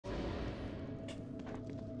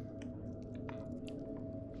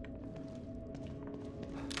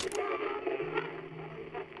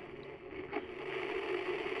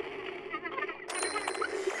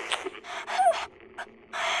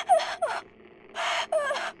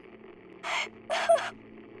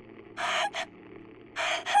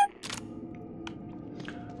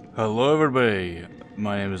Hello everybody,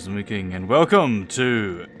 my name is King, and welcome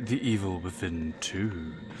to The Evil Within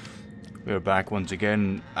 2. We're back once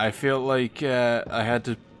again. I feel like I had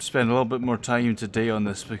to spend a little bit more time today on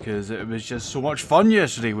this because it was just so much fun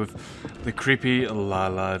yesterday with the creepy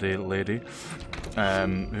Lala lady,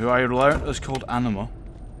 who I learned is called Anima,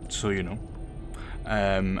 so you know.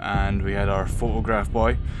 And we had our photograph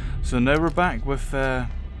boy. So now we're back with,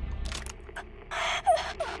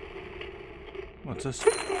 what's this?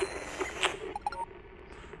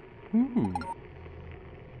 Ooh.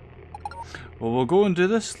 Well, we'll go and do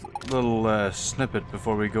this little snippet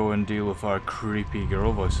before we go and deal with our creepy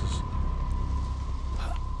girl voices.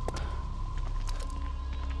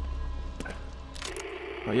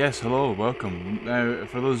 But yes, hello, welcome. Now,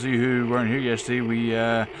 for those of you who weren't here yesterday,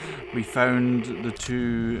 we found the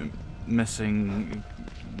two missing,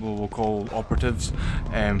 what we'll call operatives,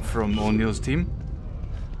 from O'Neill's team.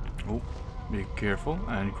 Oh, be careful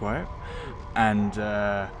and quiet.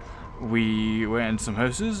 And we went into some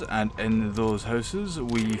houses, and in those houses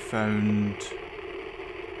we found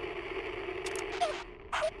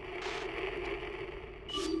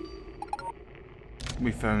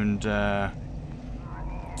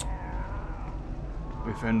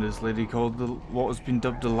this lady called what has been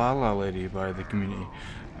dubbed the Lala lady by the community,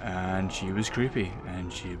 and she was creepy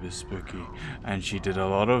and she was spooky and she did a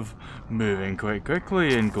lot of moving quite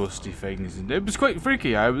quickly and ghosty things, and it was quite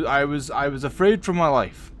freaky. I was afraid for my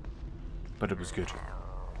life, but it was good.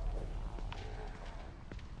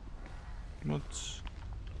 What's...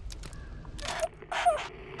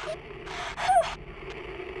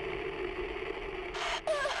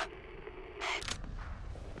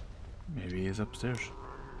 Maybe he's upstairs.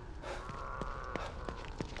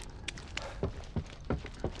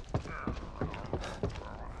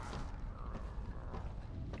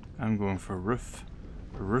 I'm going for roof.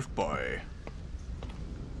 Roof boy.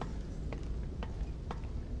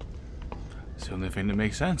 It's the only thing that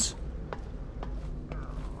makes sense.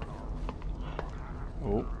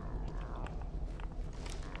 Oh.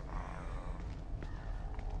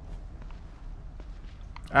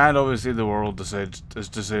 And obviously the world has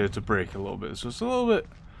decided to break a little bit, so it's a little bit...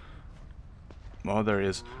 Oh, there he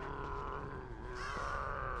is.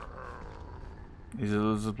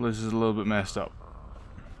 The place is a little bit messed up.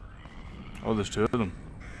 Oh, there's two of them.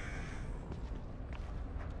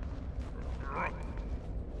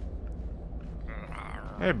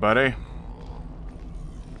 Hey, buddy.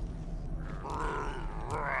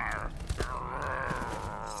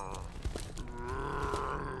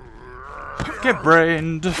 Get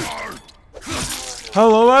brained!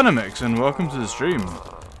 Hello, Animix, and welcome to the stream.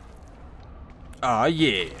 Ah,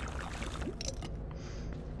 yeah.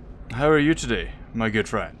 How are you today, my good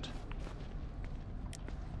friend?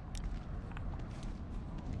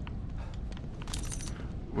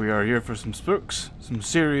 We are here for some spooks. Some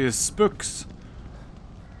serious spooks.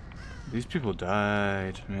 These people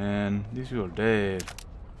died, man. These people are dead.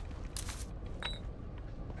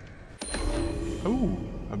 Oh,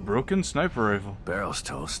 a broken sniper rifle. Barrel's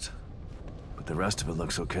toast, but the rest of it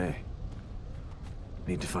looks okay.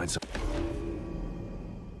 Need to find some...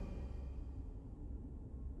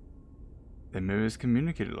 Then maybe it's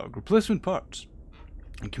communicator log. Replacement parts.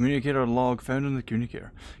 A communicator log found in the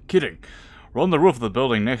communicator. Kidding. We're on the roof of the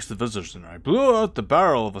building next to the visitor center. I blew out the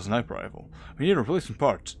barrel of a sniper rifle. We need replacement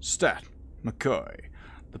parts. Stat. McCoy.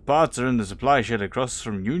 The parts are in the supply shed across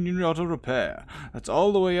from Union Auto Repair. That's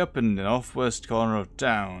all the way up in the northwest corner of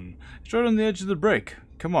town. It's right on the edge of the break.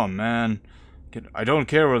 Come on, man. I don't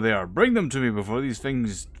care where they are. Bring them to me before these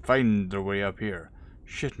things find their way up here.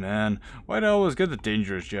 Shit, man. Why do I always get the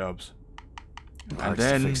dangerous jobs? And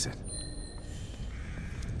then... to fix it.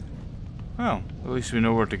 Well, at least we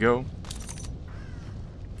know where to go.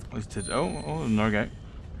 At least it's... Oh, another guy.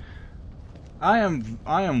 I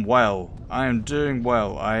am well. I am doing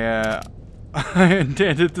well. I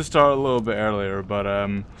intended to start a little bit earlier, but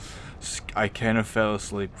I kind of fell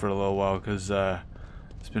asleep for a little while because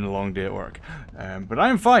it's been a long day at work. But I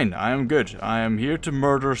am fine. I am good. I am here to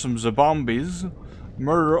murder some zombies,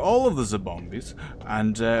 murder all of the zombies,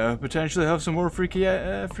 and potentially have some more freaky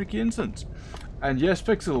incidents. And yes,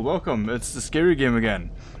 Pixel, welcome. It's the scary game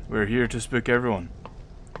again. We're here to spook everyone.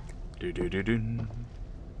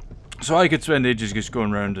 So I could spend ages just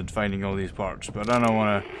going around and finding all these parts, but I don't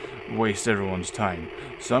want to waste everyone's time.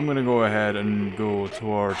 So I'm going to go ahead and go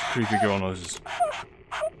towards creepy girl noises.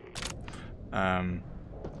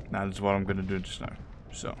 That's what I'm going to do just now.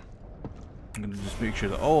 So I'm going to just make sure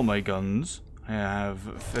that all my guns, I have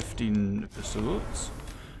 15 pistols,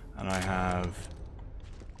 and I have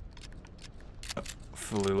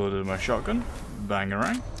fully loaded my shotgun.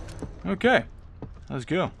 Bangarang. Okay, let's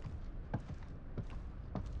go.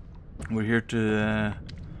 We're here to,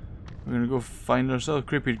 we're gonna go find ourselves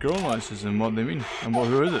creepy girl lashes and what they mean. And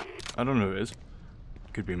who is it? I don't know who it is.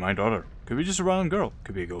 Could be my daughter. Could be just a random girl.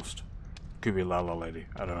 Could be a ghost. Could be a Lala lady.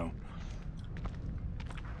 I don't know.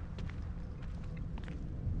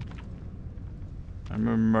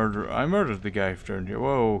 I murdered the guy down here.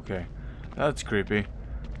 Whoa, okay. That's creepy.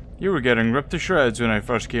 You were getting ripped to shreds when I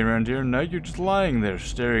first came around here, and now you're just lying there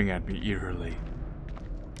staring at me eerily.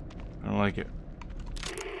 I don't like it.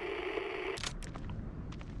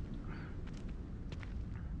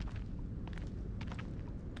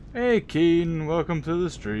 Hey Keen, welcome to the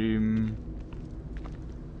stream.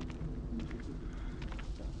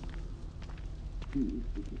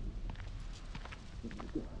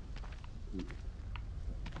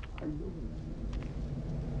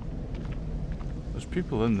 There's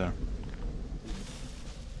people in there.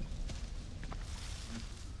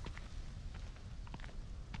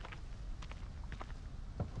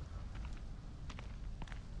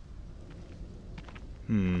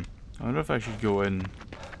 I wonder if I should go in.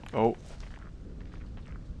 Oh.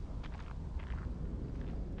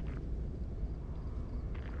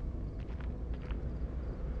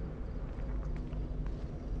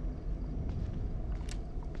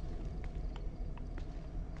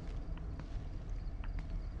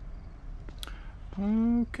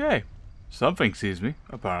 Okay. Something sees me,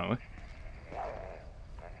 apparently.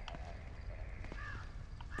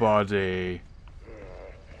 Body.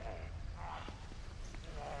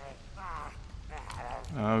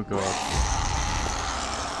 Oh god.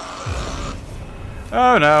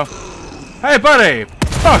 Oh no. Hey buddy!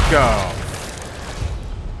 Fuck off!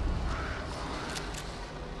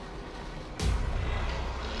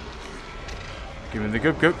 Give me the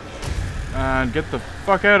goop goop. And get the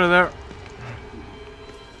fuck out of there.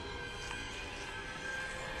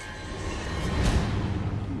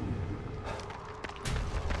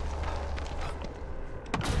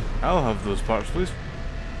 I'll have those parts, please.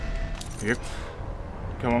 Thank you.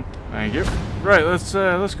 Come on. Thank you. Right, let's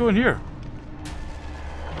go in here.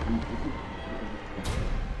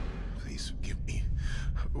 Please forgive me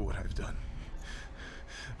for what I've done.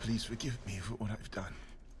 Please forgive me for what I've done.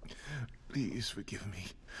 Please forgive me.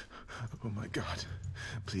 Oh my God.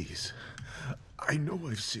 Please. I know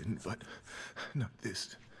I've sinned, but not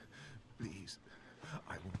this. Please.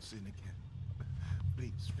 I won't sin again.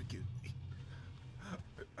 Please forgive me.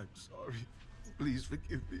 I'm sorry. Please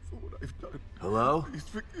forgive me for what I've done. Hello? Please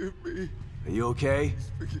forgive me. Are you okay? Please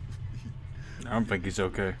forgive me. I don't think he's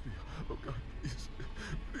okay. Oh God,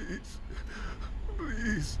 please.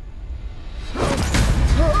 Please.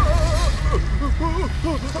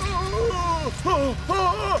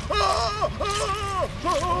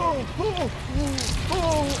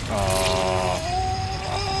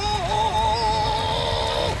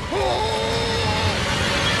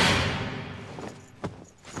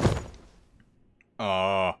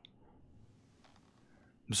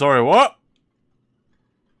 I'm sorry, what?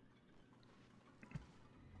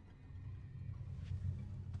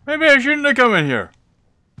 Maybe I shouldn't have come in here.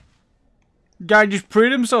 Guy just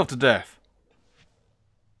prayed himself to death.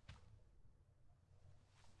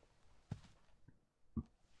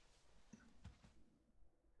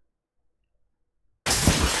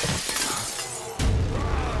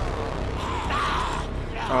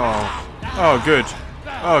 Oh. Oh, good.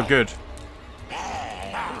 Oh, good.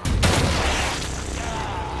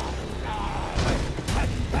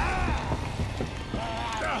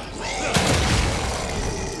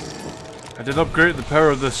 I did upgrade the power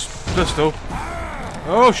of this pistol.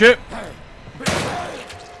 Oh shit!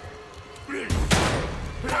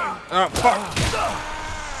 Ah, fuck!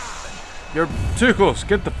 You're too close.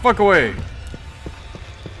 Get the fuck away.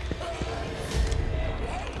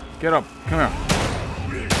 Get up. Come here.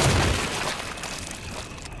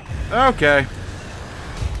 Okay.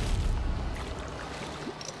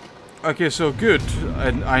 Okay, so good.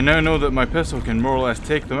 I now know that my pistol can more or less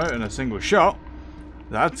take them out in a single shot.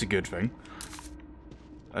 That's a good thing.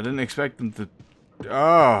 I didn't expect them to...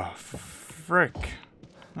 Ah, frick.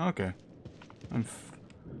 Okay.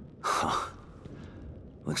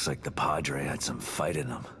 Looks like the Padre had some fight in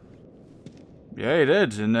him. Yeah, he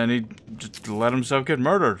did, and then he just let himself get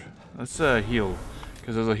murdered. That's a heal,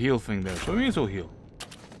 because there's a heal thing there, so we may as well heal.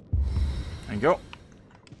 There you go.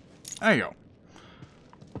 There you go.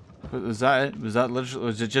 But was that it? Was that literally...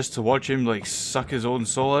 Was it just to watch him, like, suck his own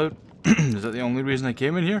soul out? Is that the only reason I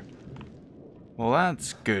came in here? Well,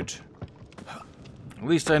 that's good. At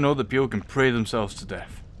least I know that people can pray themselves to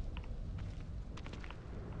death.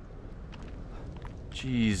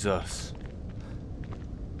 Jesus.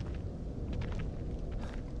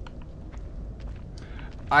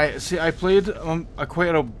 I played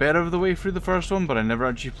quite a bit of the way through the first one, but I never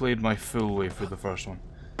actually played my full way through the first one.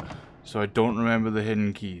 So I don't remember the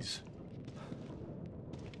hidden keys.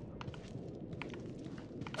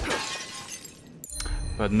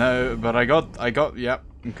 But now, but I got, yep,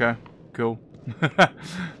 okay, cool.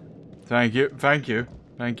 Thank you.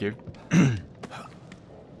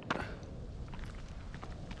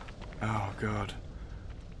 Oh god.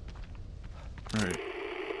 Right.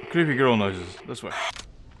 Creepy girl noises. This way.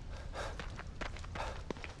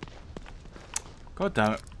 God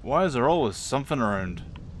damn it. Why is there always something around?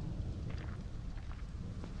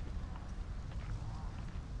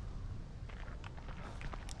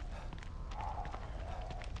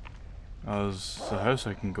 Oh, there's a house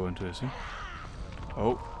I can go into, I see.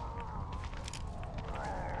 Oh.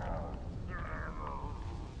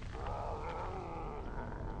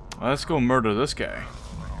 Let's go murder this guy.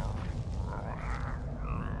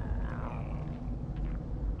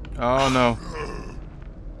 Oh no.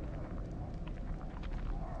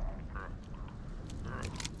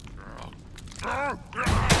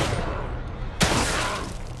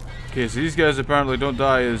 Okay, so these guys apparently don't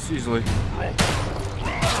die as easily.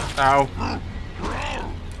 Ow.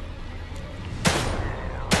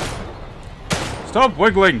 Stop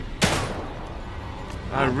wiggling!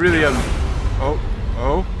 I really am. Oh.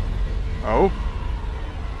 Oh. Oh.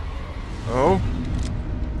 Oh.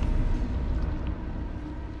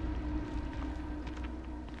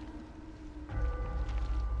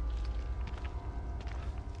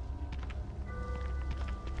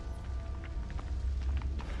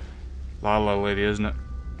 Lala lady, isn't it?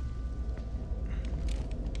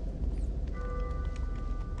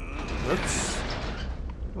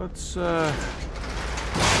 Let's wait,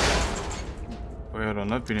 hold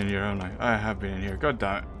on, I've been in here, haven't I? I have been in here, god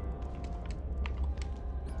damn it.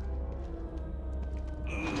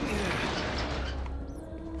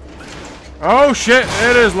 Oh shit,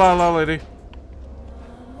 it is Lala lady.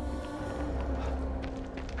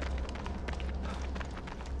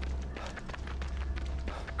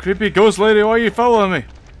 Creepy ghost lady, why are you following me?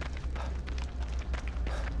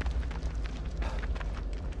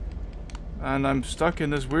 And I'm stuck in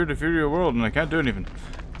this weird ethereal world and I can't do anything.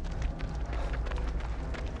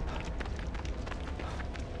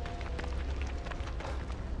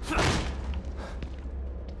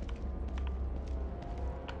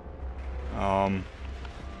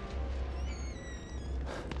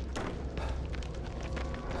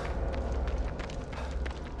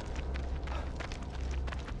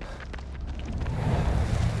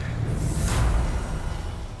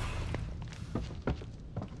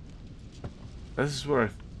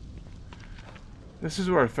 This is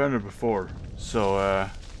where I found her before, so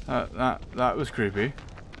that was creepy.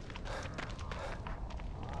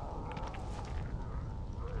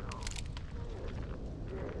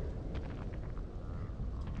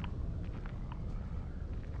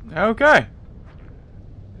 Okay.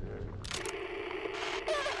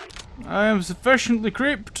 I am sufficiently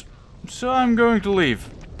creeped, so I'm going to leave.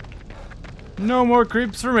 No more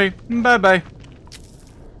creeps for me. Bye bye.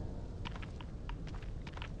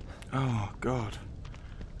 Oh god.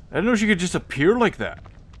 I didn't know she could just appear like that.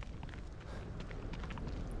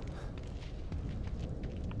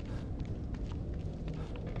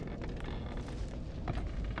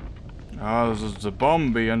 Oh, there's a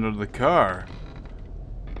zombie under the car.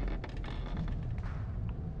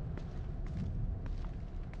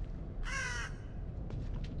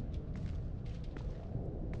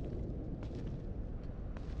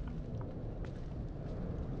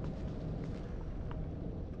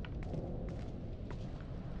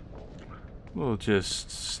 We'll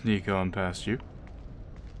just sneak on past you.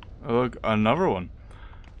 Oh, look, another one.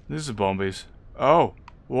 This is zombies. Oh,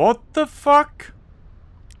 what the fuck?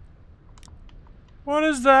 What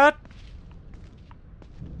is that?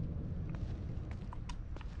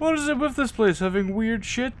 What is it with this place having weird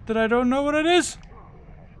shit that I don't know what it is?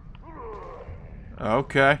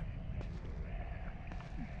 Okay.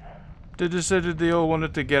 Did they all want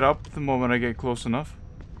it to get up the moment I get close enough?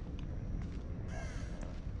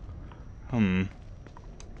 Oh my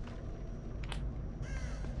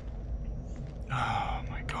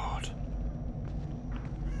god.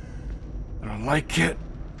 I don't like it.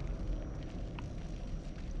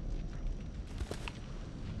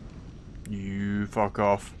 You fuck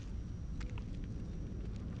off.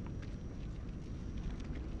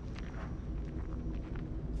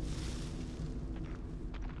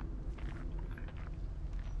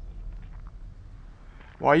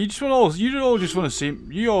 Why you all just want to see,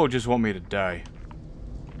 you all just want me to die.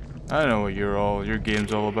 I know what your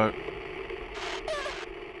game's all about.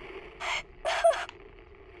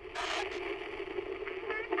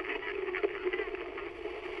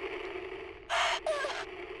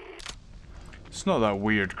 It's not that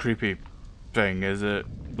weird, creepy thing, is it?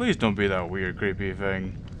 Please don't be that weird, creepy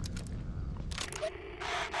thing.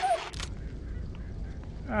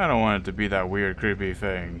 I don't want it to be that weird, creepy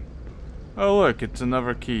thing. Oh look, it's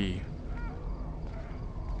another key.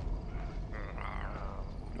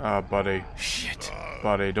 Ah, buddy. Shit.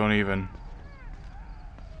 Buddy, don't even.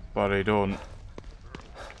 Buddy, don't.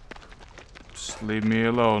 Just leave me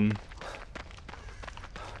alone.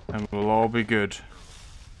 And we'll all be good.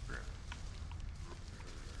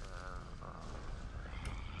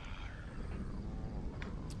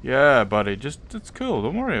 Yeah, buddy, it's cool,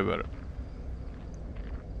 don't worry about it.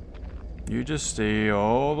 You just stay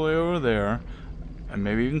all the way over there, and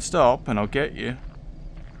maybe even stop, and I'll get you.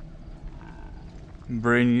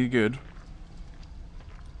 Bring you good.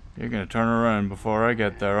 You're gonna turn around before I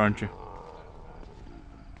get there, aren't you?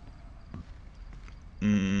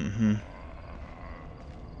 Mm-hmm.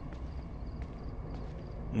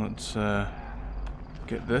 Let's,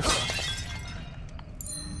 get this.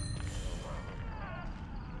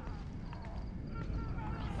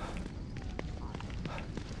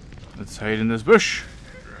 Let's hide in this bush.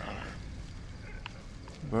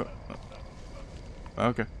 But,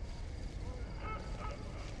 okay.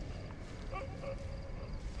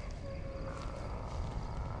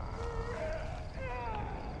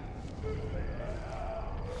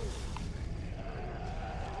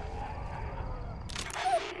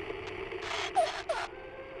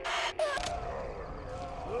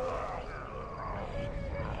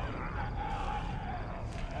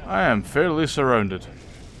 I am fairly surrounded.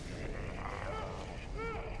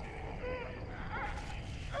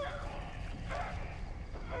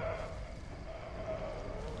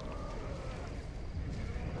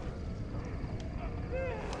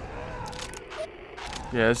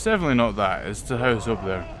 Yeah, it's definitely not that. It's the house up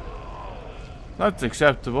there. That's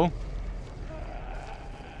acceptable.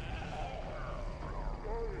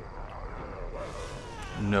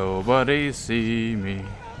 Nobody see me.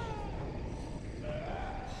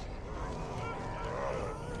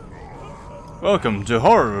 Welcome to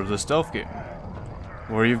Horror, the stealth game,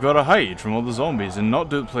 where you've got to hide from all the zombies and not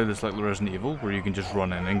play this like Resident Evil, where you can just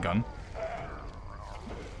run in and gun.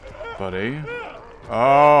 Buddy.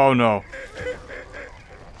 Oh no.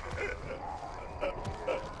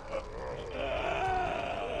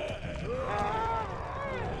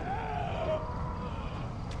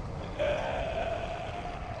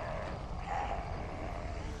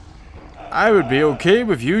 I would be okay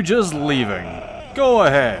with you just leaving. Go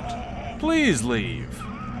ahead. Please leave.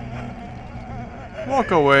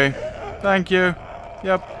 Walk away. Thank you.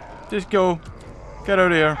 Yep. Just go. Get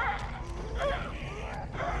out of here.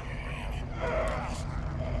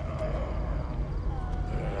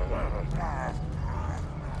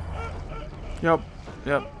 Yep.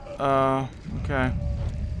 Yep. Okay.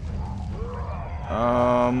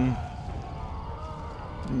 I'm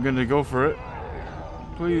gonna go for it.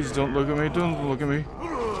 Please don't look at me. Don't look at me.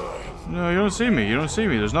 No, you don't see me. You don't see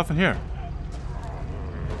me. There's nothing here.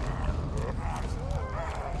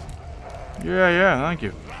 Yeah, thank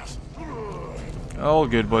you. All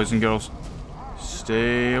good, boys and girls.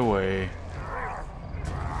 Stay away.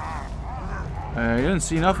 You didn't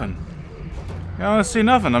see nothing. You don't see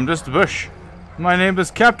nothing. I'm just a bush. My name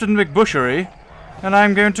is Captain McBushery, and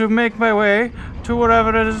I'm going to make my way to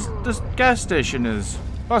wherever it is this gas station is.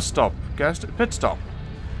 Bus stop. Pit stop.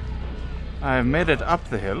 I have made it up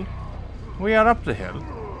the hill. We are up the hill.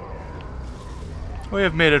 We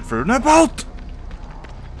have made it through. Now bolt!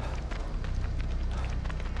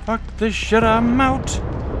 Fuck this shit, I'm out.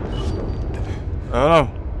 Oh no.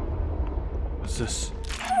 What's this?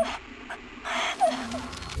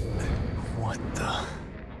 What the?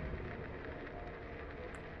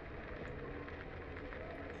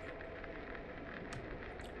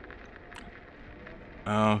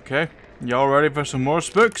 Okay. Y'all ready for some more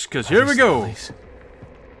spooks? Cause here we go.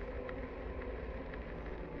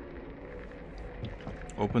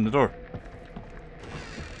 Open the door.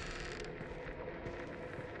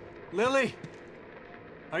 Lily?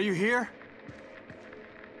 Are you here?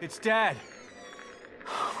 It's Dad.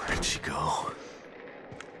 Where'd she go?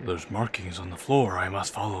 There's markings on the floor. I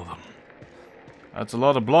must follow them. That's a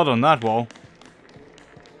lot of blood on that wall.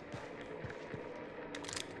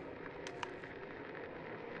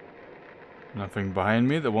 Nothing behind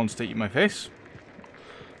me that wants to eat my face.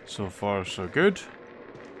 So far, so good.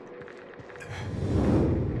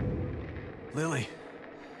 Lily.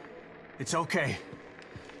 It's okay.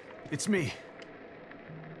 It's me.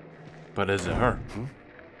 But is it her?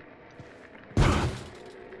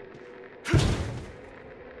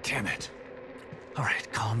 Damn it. Alright,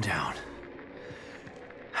 calm down.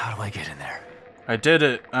 How do I get in there? I did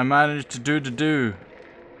it. I managed to do.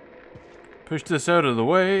 Push this out of the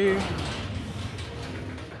way.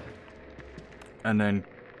 And then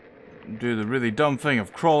do the really dumb thing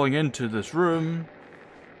of crawling into this room.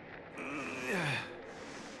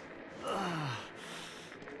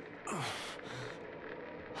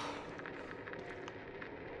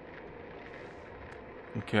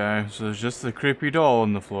 Okay, so there's just the creepy doll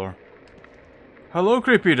on the floor. Hello,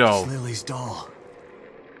 creepy doll. It's Lily's doll.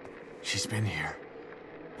 She's been here.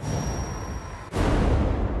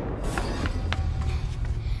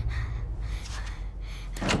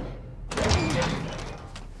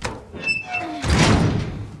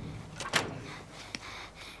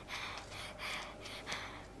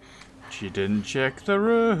 She didn't check the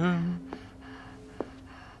room.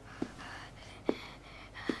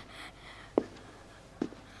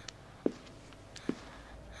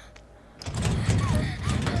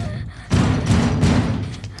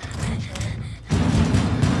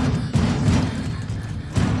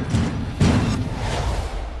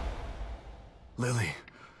 Lily.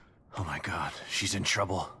 Oh my god, she's in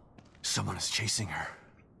trouble. Someone is chasing her.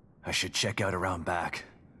 I should check out around back.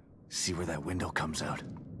 See where that window comes out.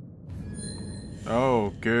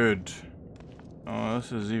 Oh, good. Oh,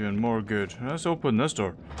 this is even more good. Let's open this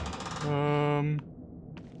door.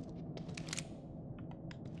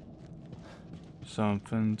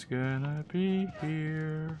 Something's gonna be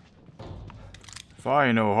here. If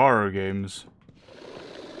I know horror games.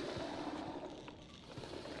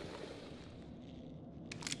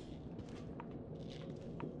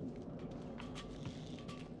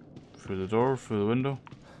 Through the door, through the window.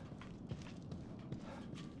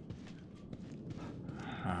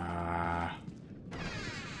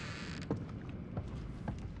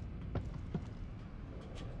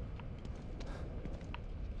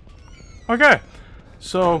 Okay,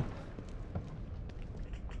 so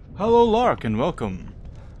hello Lark and welcome.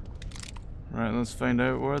 Right, let's find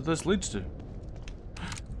out where this leads to.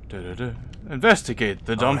 Investigate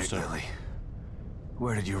the dumpster. All right, Lily.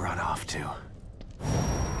 Where did you run off to?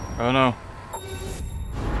 Oh no.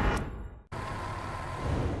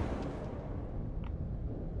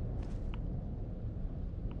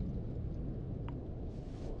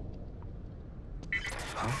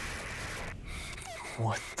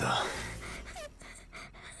 What the?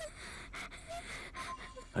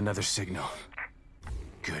 Another signal.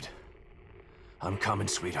 Good. I'm coming,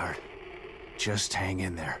 sweetheart. Just hang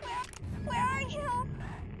in there. Where are you?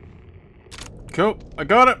 Cool, I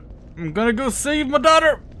got it. I'm gonna go save my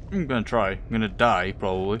daughter. I'm gonna try. I'm gonna die,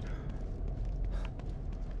 probably.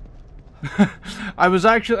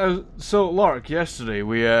 So Lark, yesterday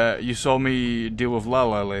you saw me deal with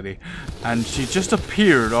Lala lady, and she just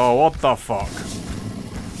appeared. Oh, what the fuck?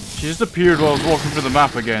 She just appeared while I was walking through the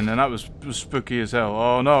map again, and that was spooky as hell.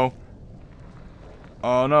 Oh no.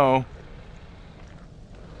 Oh no.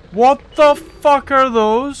 What the fuck are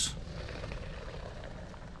those?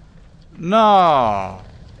 Nah.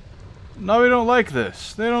 No, we don't like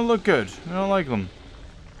this. They don't look good. I don't like them.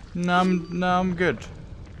 No, I'm good.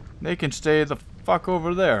 They can stay the fuck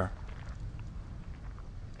over there.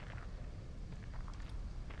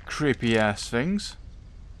 Creepy ass things.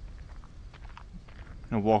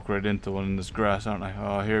 I'm gonna walk right into one in this grass, aren't I?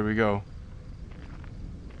 Oh, here we go.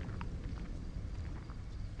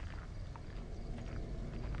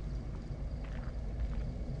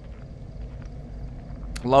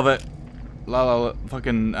 Love it.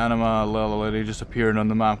 Fucking Anima Lala lady just appearing on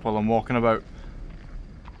the map while I'm walking about.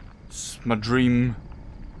 It's my dream.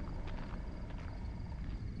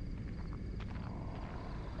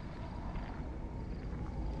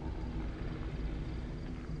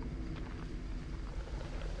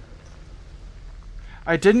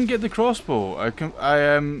 I didn't get the crossbow. I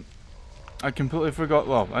completely forgot.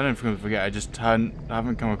 Well, I didn't forget. I just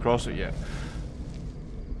haven't come across it yet.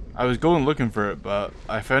 I was going looking for it, but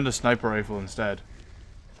I found a sniper rifle instead.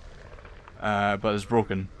 But it's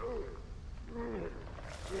broken.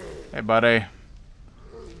 Hey, buddy.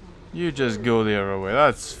 You just go the other way.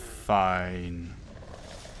 That's fine.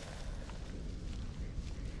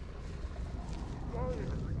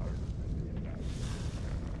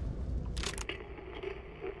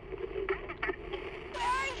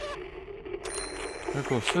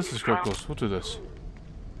 Cripples, this is Cripples. We'll do this.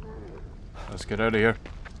 Let's get out of here.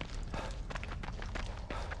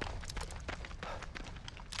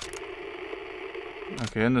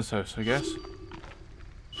 Okay, in this house, I guess.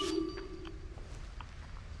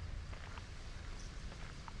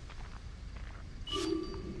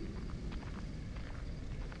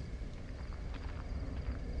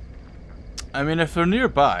 I mean, if they're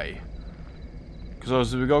nearby, because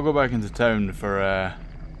obviously we gotta go back into town for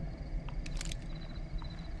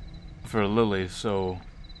for Lily, so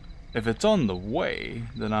if it's on the way,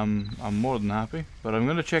 then I'm more than happy. But I'm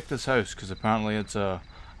gonna check this house because apparently it's a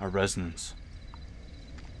residence.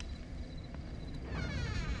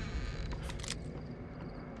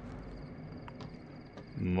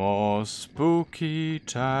 More spooky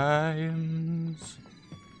times.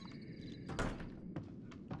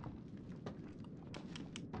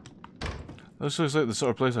 This looks like the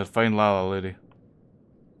sort of place I'd find Lala Lady.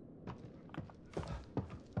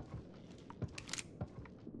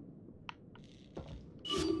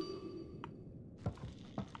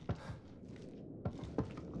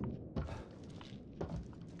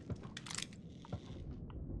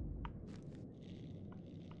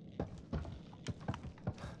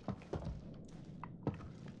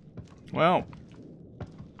 Well,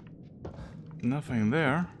 nothing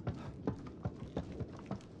there.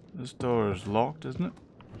 This door is locked, isn't it?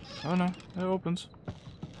 Oh no, it opens.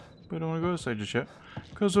 We don't want to go inside just yet,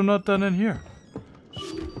 because we're not done in here.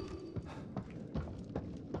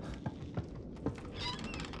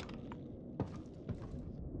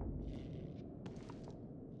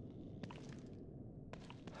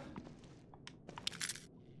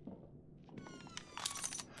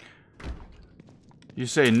 You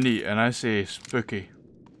say neat, and I say spooky.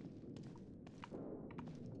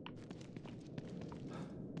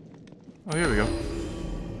 Oh, here we go.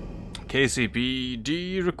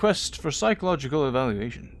 KCPD request for psychological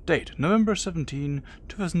evaluation. Date, November 17,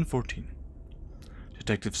 2014.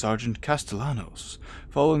 Detective Sergeant Castellanos.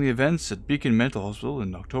 Following the events at Beacon Mental Hospital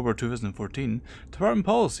in October 2014, department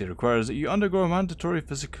policy requires that you undergo a mandatory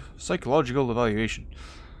psychological evaluation.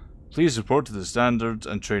 Please report to the Standards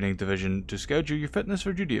and Training Division to schedule your fitness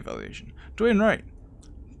for duty evaluation. Dwayne Wright.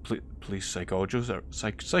 Police psychological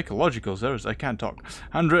service. I can't talk.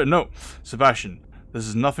 Handwritten note. Sebastian, this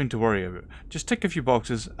is nothing to worry about. Just tick a few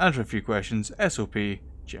boxes, answer a few questions. SOP,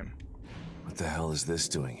 Jim. What the hell is this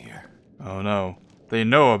doing here? Oh no. They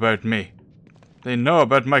know about me. They know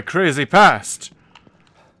about my crazy past.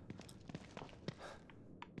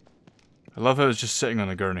 I love how it's just sitting on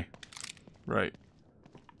a gurney. Right.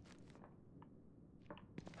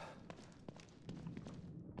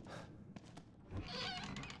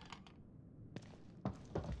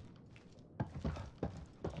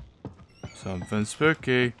 Something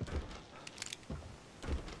spooky.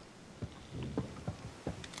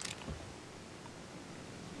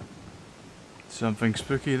 Something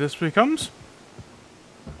spooky this becomes.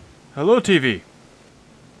 Hello, TV.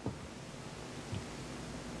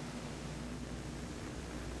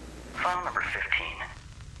 File number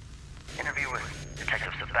 15. Interview with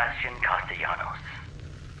Detective Sebastian Castellanos.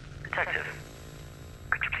 Detective,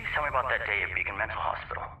 could you please tell me about that day at Beacon Mental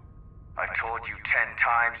Hospital? I told you 10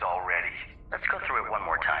 times already. Let's go through it one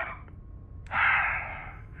more time.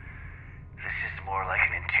 This is more like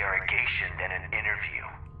an interrogation than an interview.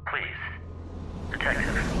 Please.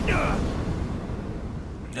 Detective.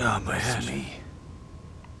 Ah, my head. Me.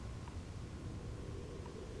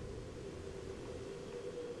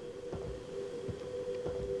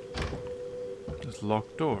 This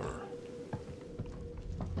locked door.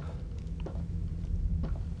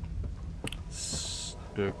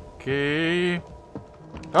 Spooky.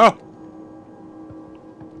 Oh!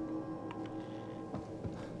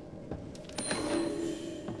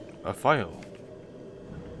 A file.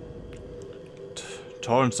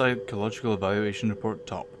 Torrent Psychological Evaluation Report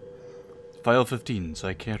top. File 15,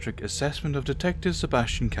 Psychiatric Assessment of Detective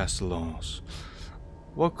Sebastian Castellanos.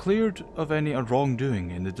 While cleared of any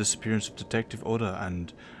wrongdoing in the disappearance of Detective Oda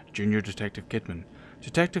and Junior Detective Kidman,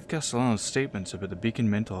 Detective Castellanos' statements about the Beacon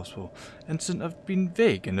Mental Hospital incident have been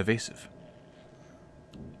vague and evasive.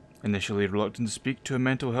 Initially reluctant to speak to a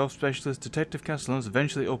mental health specialist, Detective Castellanos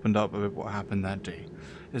eventually opened up about what happened that day.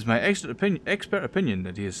 It is my expert opinion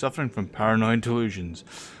that he is suffering from paranoid delusions.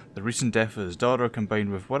 The recent death of his daughter,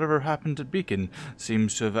 combined with whatever happened at Beacon,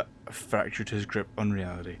 seems to have fractured his grip on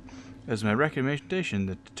reality. It is my recommendation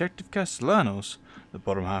that Detective Castellanos, the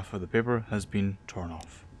bottom half of the paper, has been torn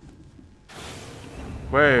off.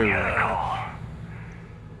 Whoa. We had a call.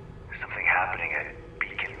 Something happening at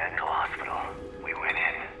Beacon Mental Hospital. We went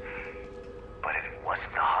in. But it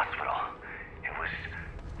wasn't the hospital. It was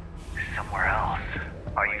somewhere else.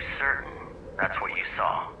 Are you certain that's what you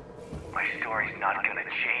saw? My story's not gonna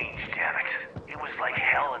change, damn it. It was like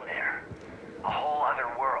hell in there. A whole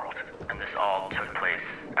other world. And this all took place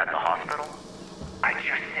at the hospital? I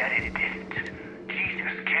just said it didn't.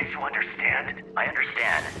 Jesus, can't you understand? I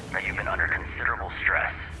understand that you've been under considerable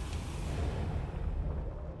stress.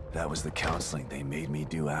 That was the counseling they made me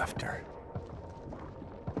do after.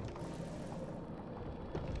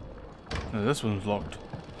 No, this one's locked.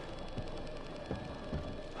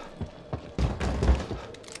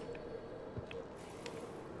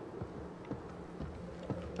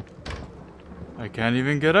 I can't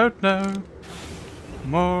even get out now.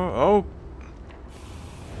 More. Oh.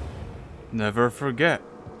 Never forget.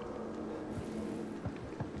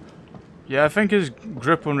 Yeah, I think his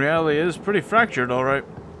grip on reality is pretty fractured, alright.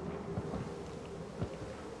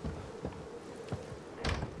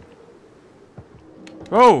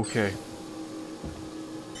 Oh, okay.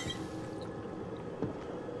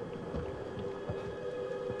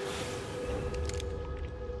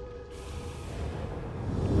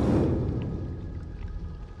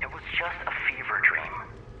 It was just a fever dream.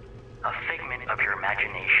 A figment of your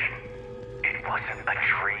imagination. It wasn't a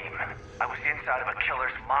dream. I was inside of a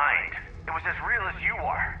killer's mind. It was as real as you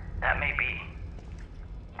are. That may be.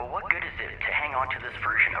 But what good is it to hang on to this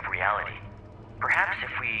version of reality? Perhaps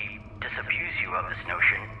if we disabuse you of this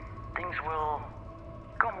notion, things will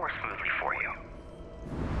go more smoothly for you.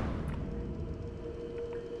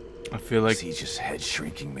 I feel like Was he just head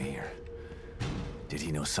shrinking me, or did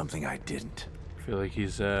he know something I didn't?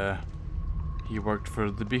 he worked for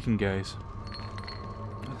the Beacon guys.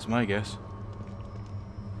 That's my guess.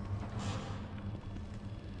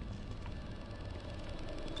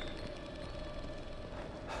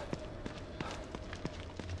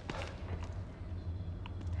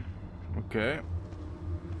 Okay.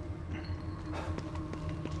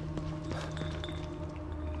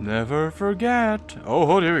 Never forget.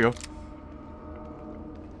 Oh, here we go.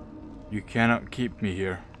 You cannot keep me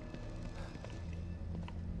here.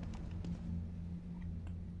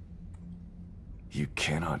 You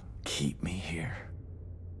cannot keep me here.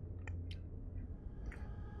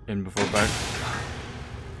 In before back.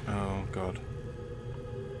 Oh, God.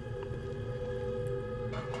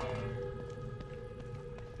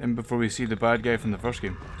 In before we see the bad guy from the first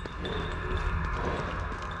game.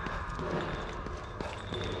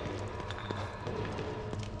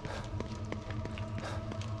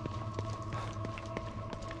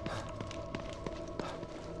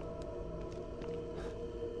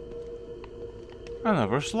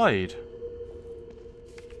 Another slide.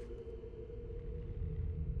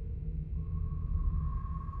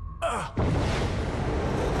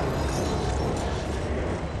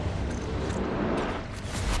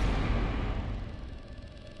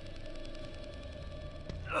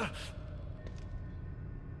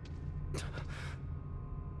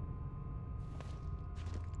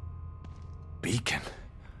 Beacon.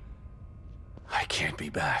 I can't be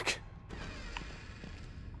back.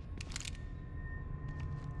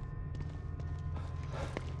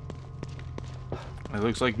 It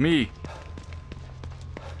looks like me.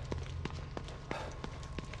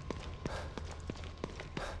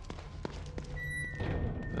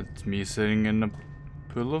 That's me sitting in a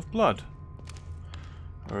pool of blood.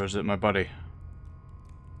 Or is it my buddy?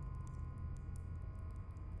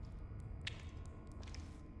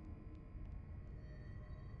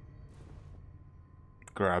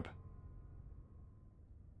 Grab.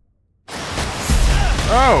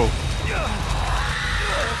 Oh!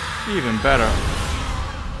 Even better.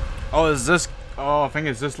 Oh, is this... Oh, I think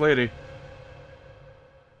it's this lady.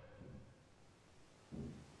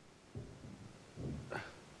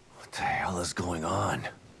 What the hell is going on?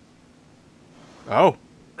 Oh.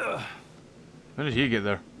 When did he get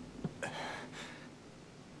there?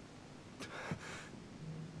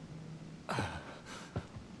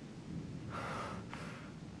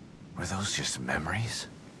 Were those just memories?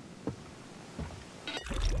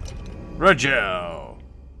 Rachel!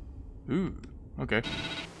 Ooh, okay.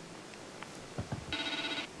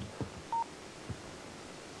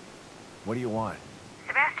 What do you want?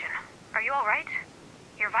 Sebastian, are you alright?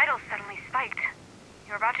 Your vitals suddenly spiked.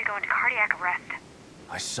 You're about to go into cardiac arrest.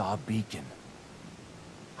 I saw Beacon.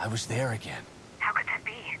 I was there again. How could that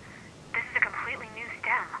be? This is a completely new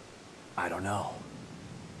stem. I don't know.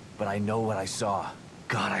 But I know what I saw.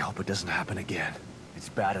 God, I hope it doesn't happen again. It's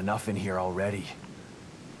bad enough in here already.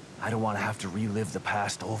 I don't want to have to relive the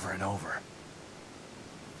past over and over.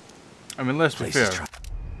 I mean, let's be fair.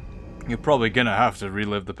 You're probably gonna have to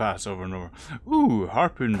relive the past over and over. Ooh,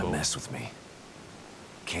 harpoon bow. Don't mess with me.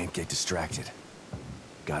 Can't get distracted.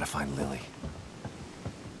 Gotta find Lily.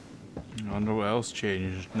 I wonder what else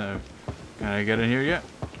changed now. Can I get in here yet?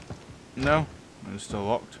 No, it's still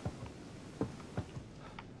locked.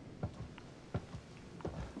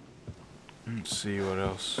 Let's see what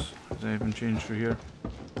else. Has anything changed through here?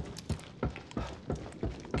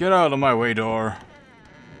 Get out of my way, door.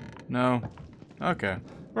 No? Okay.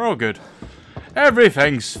 We're all good.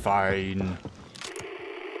 Everything's fine.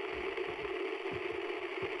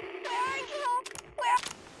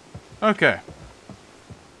 Okay.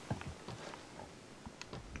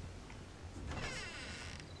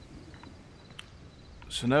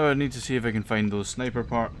 So now I need to see if I can find those sniper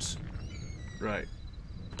parts. Right.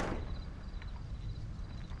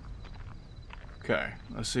 Okay,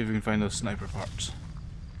 let's see if we can find those sniper parts.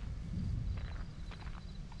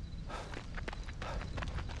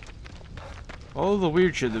 All the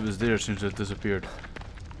weird shit that was there seems to have disappeared.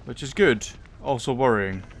 Which is good, also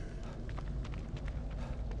worrying.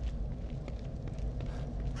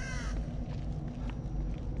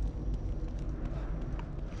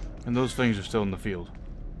 And those things are still in the field.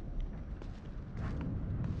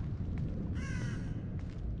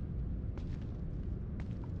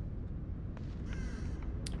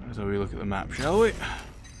 So we look at the map, shall we?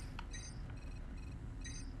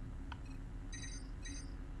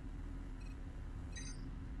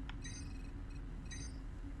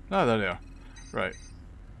 Ah, there they are. Right.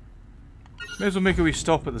 May as well make a wee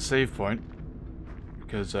stop at the save point.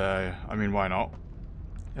 Because, I mean, why not?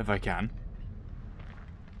 If I can.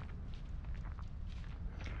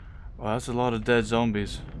 Well, that's a lot of dead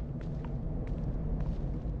zombies.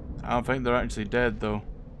 I don't think they're actually dead, though.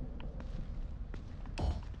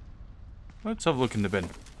 Let's have a look in the bin.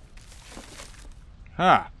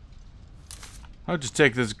 Ah! I'll just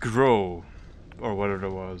take this grow. Or whatever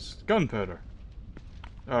it was. Gunpowder.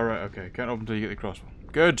 Alright, okay. Can't open until you get the crossbow.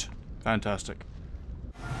 Good! Fantastic.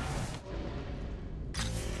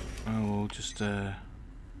 We'll just,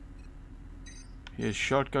 he has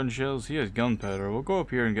shotgun shells, he has gunpowder. We'll go up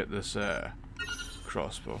here and get this,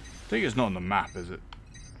 crossbow. I think it's not on the map, is it?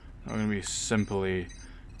 Not gonna be simply...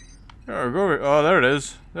 There, go over. Oh, there it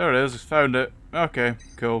is. There it is. Found it. Okay,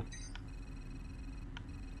 cool.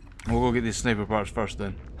 We'll go get these sniper parts first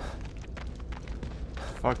then.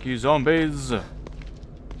 Fuck you, zombies!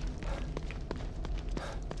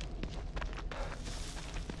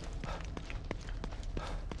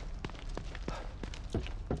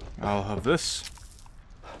 I'll have this.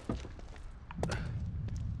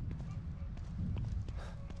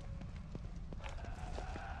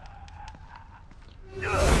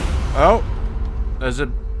 Oh! Is it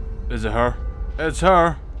her? It's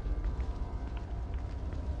her!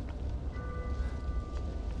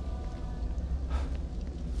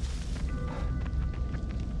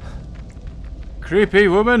 Creepy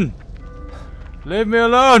woman! Leave me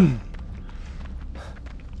alone!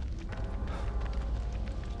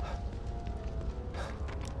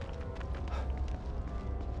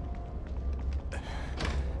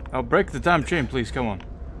 I'll break the damn chain, please, come on.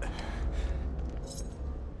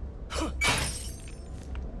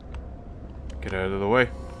 Get out of the way.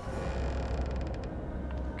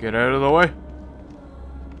 Get out of the way.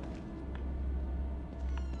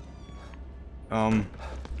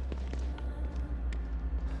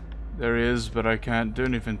 There he is, but I can't do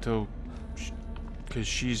anything until... because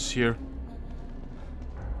she's here.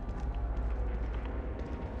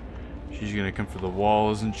 She's gonna come for the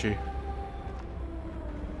wall, isn't she?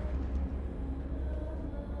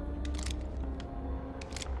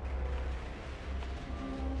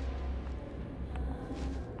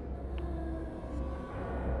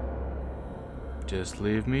 Just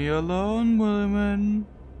leave me alone, woman.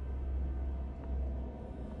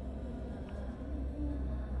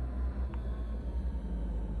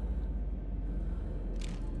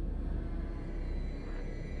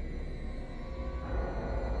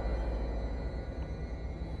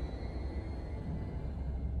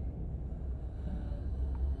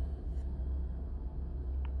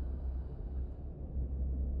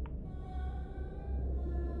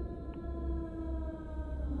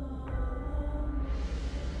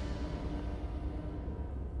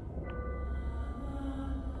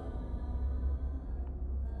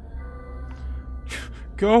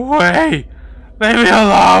 Go away! Leave me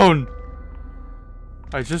alone!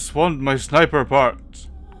 I just want my sniper parts.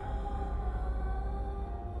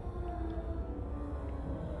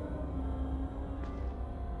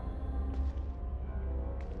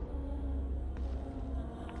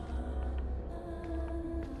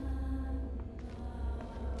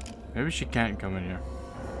 Maybe she can't come in here.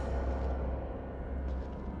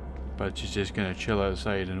 But she's just gonna chill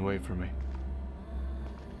outside and wait for me.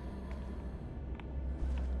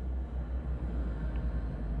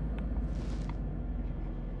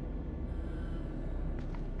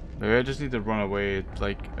 Maybe I just need to run away,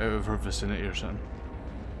 like, out of her vicinity or something.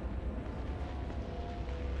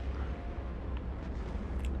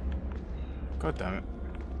 God damn it.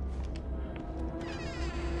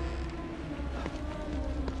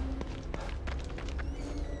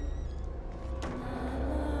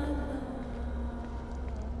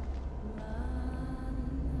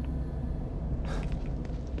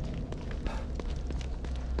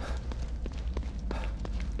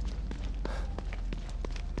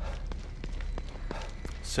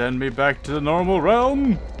 Send me back to the normal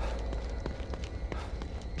realm.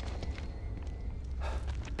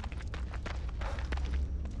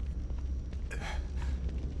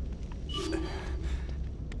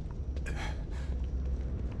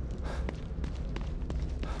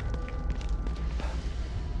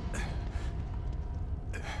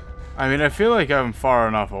 I mean, I feel like I'm far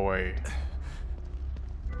enough away.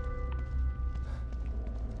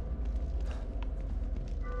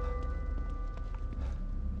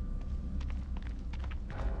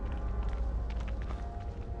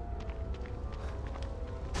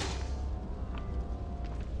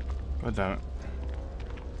 God damn it.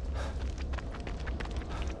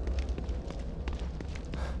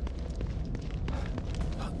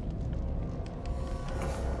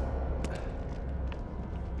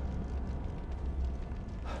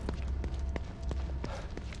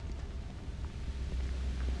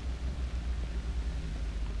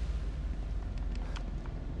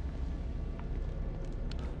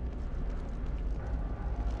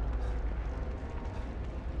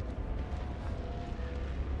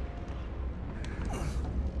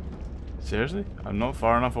 Seriously? I'm not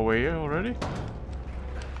far enough away here already?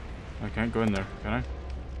 I can't go in there, can I?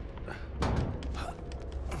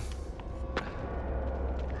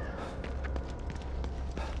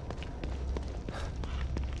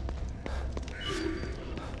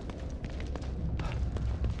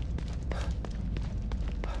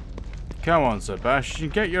 Come on, Sebastian,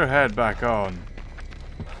 get your head back on.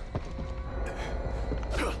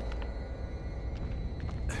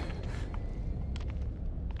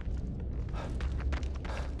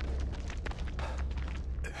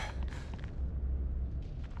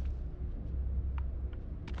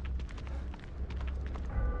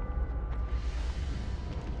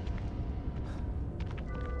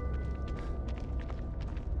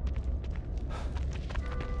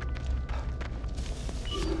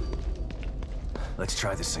 Let's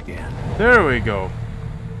try this again. There we go.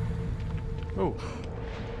 Oh.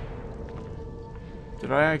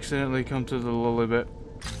 Did I accidentally come to the lily bit?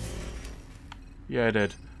 Yeah, I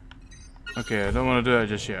did. Okay, I don't want to do that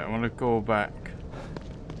just yet. I want to go back.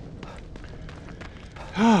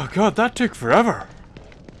 Oh god, that took forever.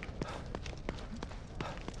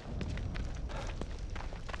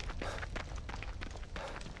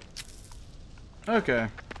 Okay.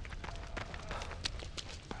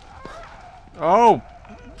 Oh!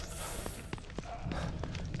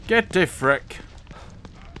 Get the frick.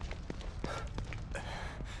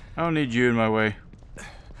 I don't need you in my way.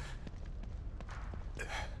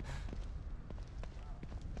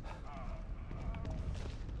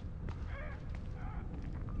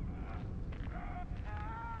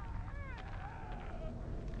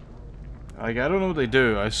 Like, I don't know what they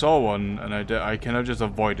do. I saw one and I kind of just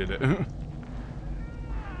avoided it.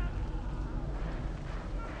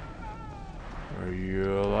 Are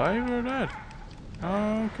you alive or dead?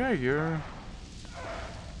 Okay, you're...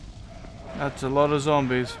 That's a lot of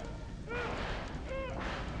zombies.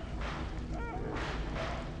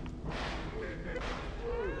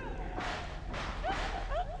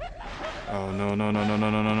 Oh no no no no no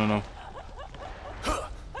no no no no.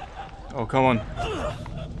 Oh come on.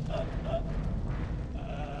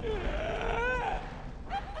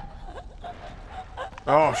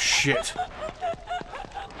 Oh shit.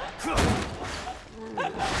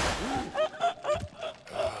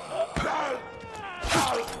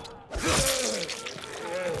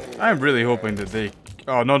 I'm really hoping that they...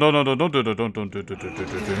 Oh no no no no don't do no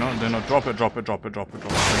no drop it.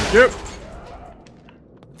 Yep.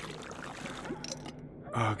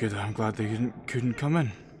 Oh good, I'm glad they couldn't come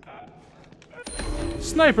in.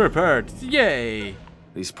 Sniper parts, yay!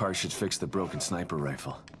 These parts should fix the broken sniper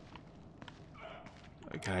rifle.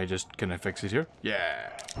 Can I fix it here?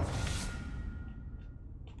 Yeah.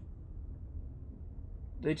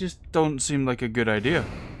 They just don't seem like a good idea.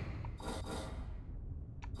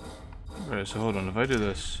 Right, so hold on, if I do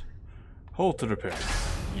this, hold to repair.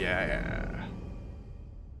 Yeah.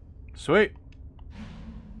 Sweet.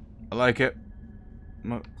 I like it.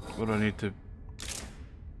 What do I need to...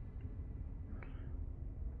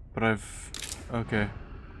 But I've... Okay.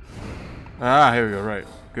 Ah, here we go, right.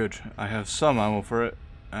 Good. I have some ammo for it,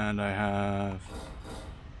 and I have...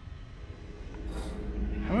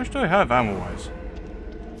 How much do I have ammo-wise?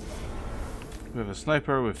 We have a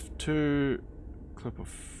sniper with 2... Clip of...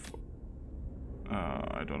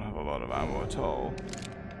 I don't have a lot of ammo at all.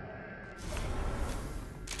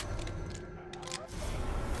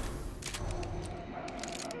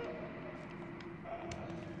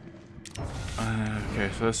 Okay,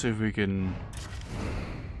 so let's see if we can...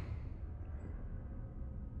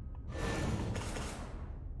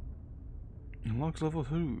 Unlock level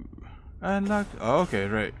 2. Unlock... Oh, okay,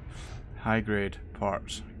 right. High grade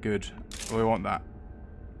parts. Good. We want that.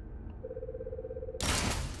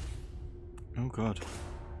 Oh god.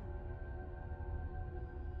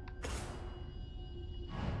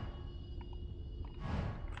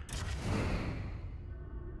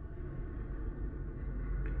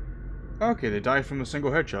 Okay, they die from a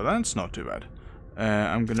single headshot. That's not too bad.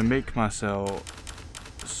 I'm gonna make myself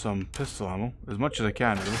some pistol ammo, as much as I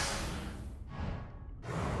can, really.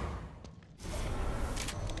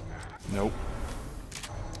 Nope.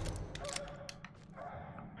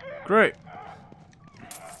 Great.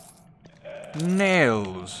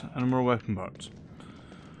 Nails and more weapon parts.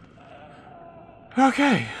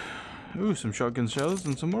 Okay. Ooh, some shotgun shells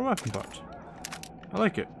and some more weapon parts. I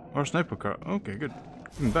like it. Or sniper car. Okay, good.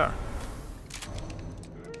 Even better.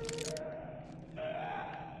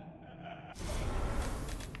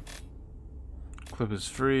 Clip is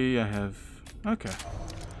free. I have... Okay.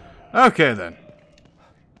 Okay, then.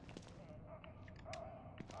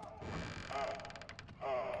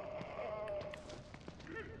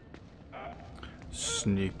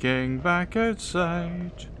 Sneaking back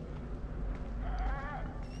outside.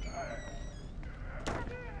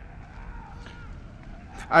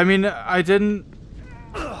 I mean, I didn't...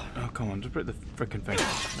 Oh, come on, just break the frickin' thing.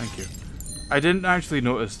 Thank you. I didn't actually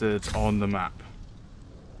notice that it's on the map.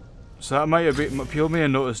 So that might have been... Peel may have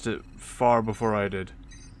noticed it far before I did.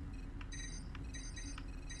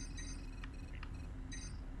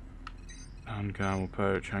 Handgun ammo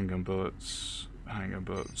pouch, handgun bullets, handgun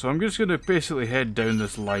bullets. So I'm just going to basically head down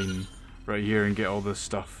this line right here and get all this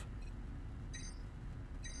stuff.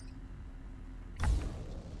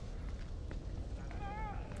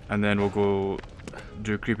 And then we'll go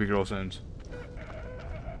do creepy girl sounds.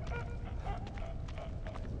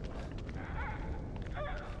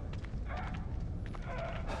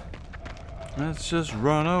 Let's just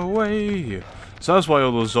run away. So that's why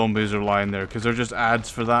all those zombies are lying there, because they're just ads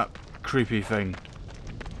for that creepy thing.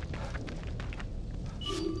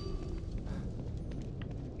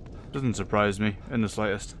 Doesn't surprise me in the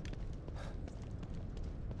slightest.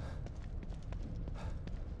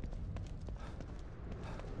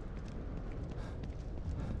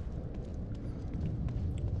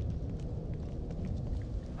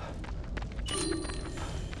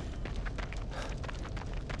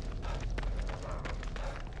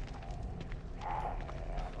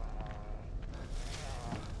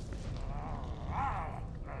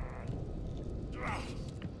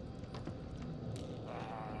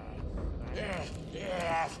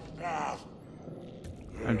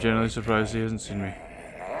 I'm genuinely surprised he hasn't seen me.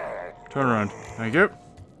 Turn around. Thank you.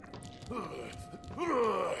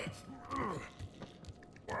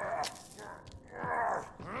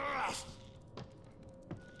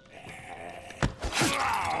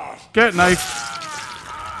 Get knifed.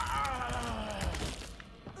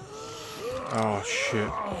 Oh shit.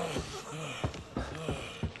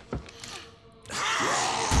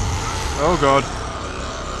 Oh god.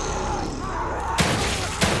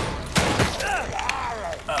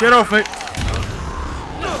 Get off me!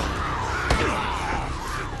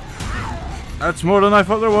 That's more than I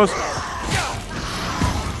thought there was.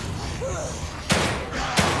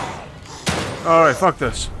 Alright, fuck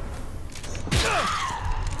this.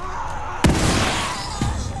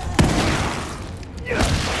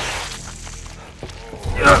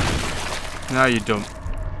 Now you don't,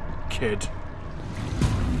 kid.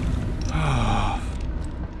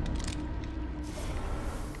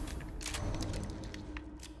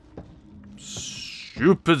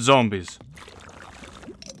 Stupid zombies.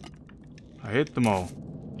 I hate them all.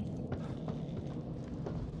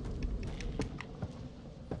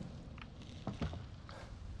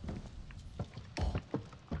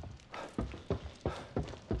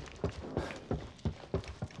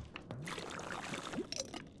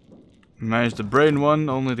 Managed to brain one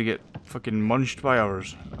only to get fucking munched by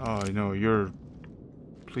ours. Oh no, you're...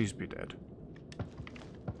 Please be dead.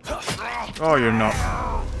 Oh, you're not.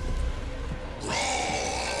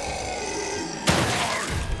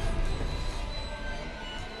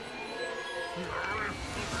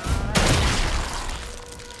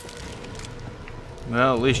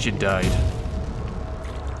 Well, at least you died.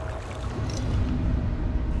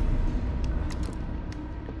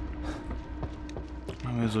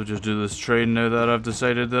 I may as well just do this train now that I've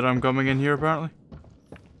decided that I'm coming in here, apparently.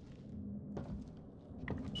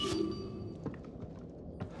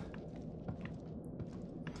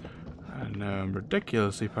 And now I'm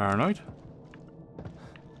ridiculously paranoid.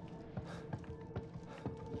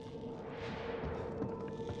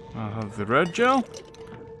 I'll have the red gel.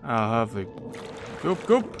 I'll have the goop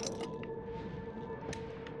goop.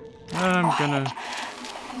 And I'm gonna...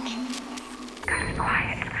 God, it's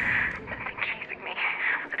quiet. Something chasing me.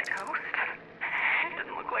 Was it a ghost? It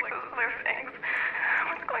didn't look like those other things.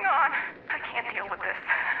 What's going on? I can't deal with this.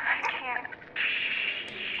 I can't.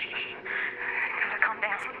 Gotta calm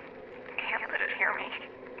down. Can't let it hear me.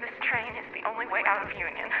 This train is the only way out of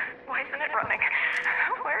Union. Why isn't it running?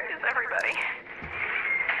 Where is everybody?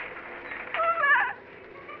 Who's that?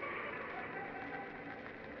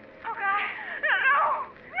 Oh God! No!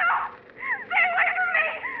 No! Stay away from me!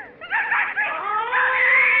 Don't touch me!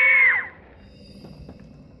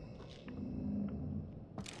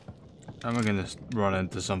 Am I gonna run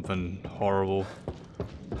into something horrible?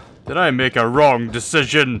 Did I make a wrong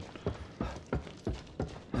decision?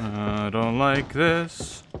 I don't like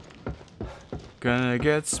this. Gonna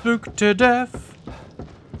get spooked to death.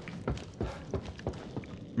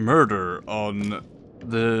 Murder on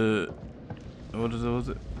the... What was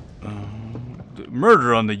it?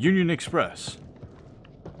 Murder on the Union Express.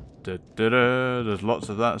 There's lots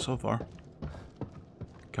of that so far.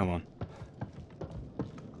 Come on.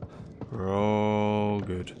 We're all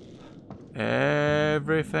good.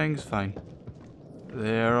 Everything's fine.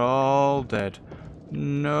 They're all dead.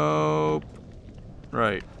 Nope.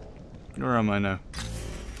 Right. Where am I now?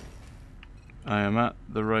 I am at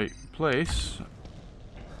the right place.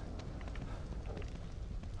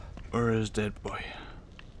 Where is dead boy?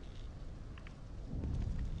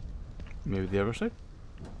 Maybe the other side?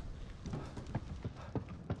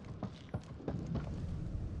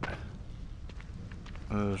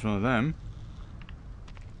 There's one of them.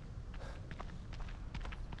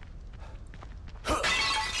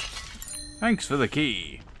 Thanks for the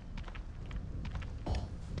key.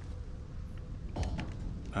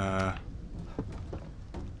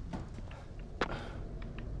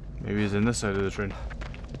 Maybe he's in this side of the train.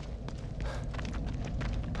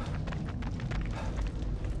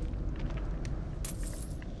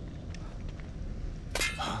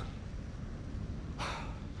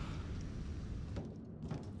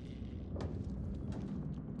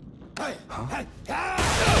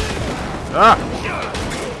 Ah!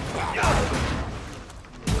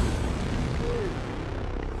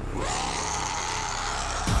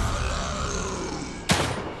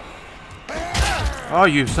 Oh,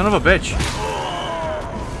 you son of a bitch!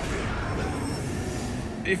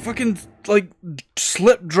 He fucking, like,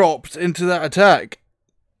 slip dropped into that attack.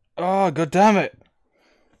 Oh, god damn it.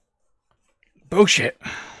 Bullshit.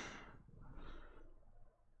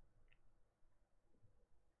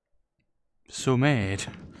 So mad.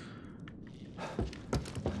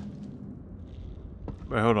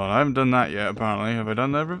 Wait, hold on. I haven't done that yet, apparently. Have I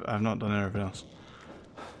done everything? I've not done everything else.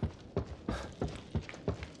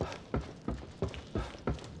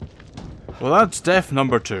 Well, that's death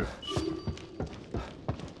number 2.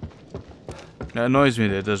 It annoys me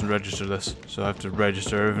that it doesn't register this, so I have to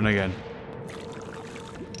register everything again.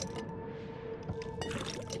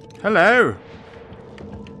 Hello!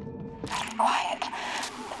 Quiet.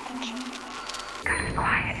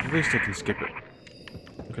 Quiet. At least I can skip it,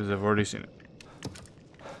 because I've already seen it.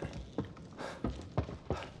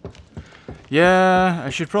 Yeah, I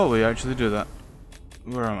should probably actually do that.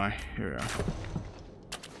 Where am I? Here we are.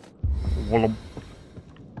 Wallop.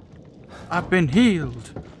 I've been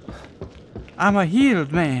healed. I'm a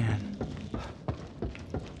healed man.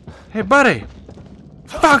 Hey, buddy.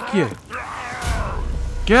 Fuck you.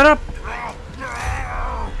 Get up.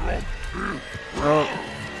 Oh.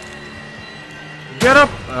 Get up.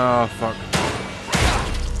 Oh, fuck.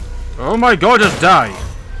 Oh my god, just die.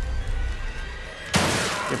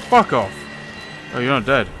 Get fuck off. Oh, you're not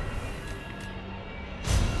dead.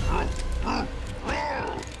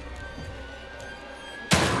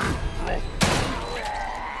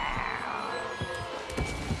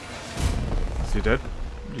 Is he dead?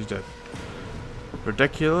 He's dead.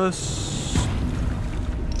 Ridiculous.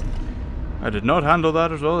 I did not handle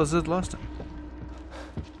that as well as it last time.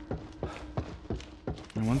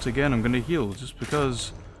 And once again, I'm going to heal just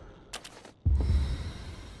because.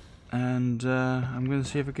 And I'm going to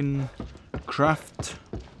see if I can craft.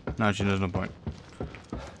 No, actually, there's no point.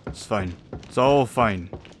 It's fine. It's all fine.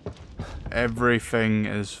 Everything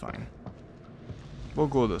is fine. We'll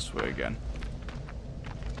go this way again.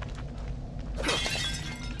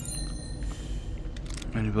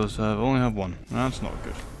 Many bullets have only have 1. That's not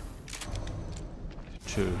good.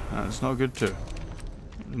 2. That's not good too.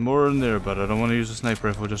 More in there, but I don't want to use a sniper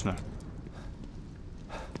rifle just now.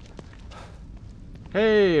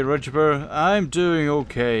 Hey, Roger, I'm doing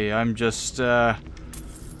okay. I'm just I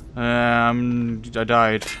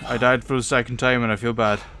died. I died for the 2nd time and I feel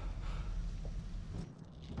bad.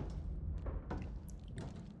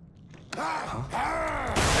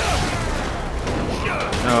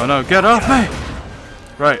 No, no, get off me!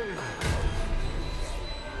 Right.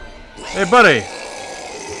 Hey, buddy!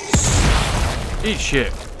 Eat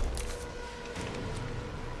shit.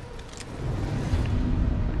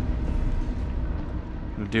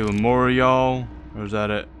 Gonna deal with more of y'all, or is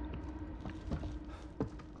that it?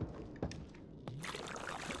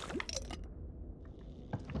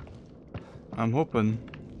 I'm hoping.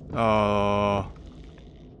 Oh.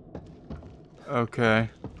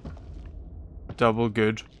 Okay. Double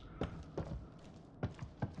good.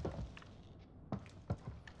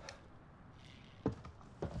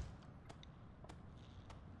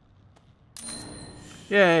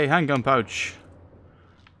 Yay, handgun pouch.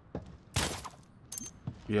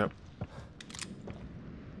 Yep.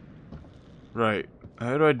 Right.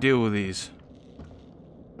 How do I deal with these?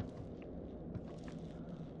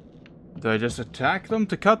 Do I just attack them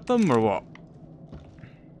to cut them, or what?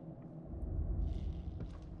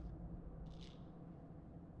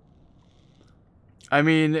 I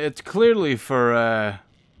mean, it's clearly for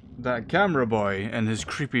that camera boy and his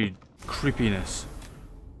creepiness.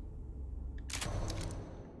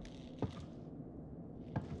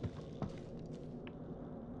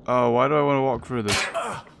 Oh, why do I want to walk through this?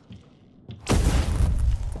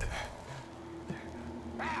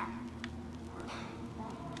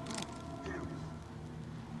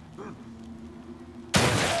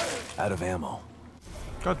 Out of ammo.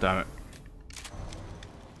 God damn it.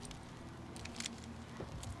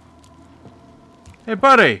 Hey,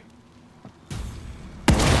 buddy!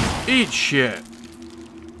 Eat shit!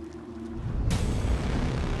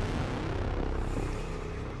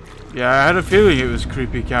 Yeah, I had a feeling it was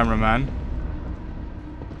creepy cameraman.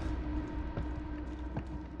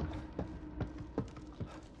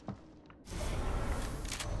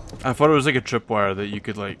 I thought it was like a tripwire that you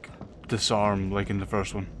could like disarm like in the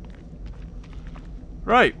first one.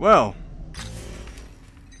 Right, well.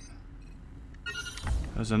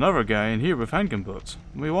 There's another guy in here with handgun bullets.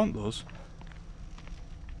 We want those.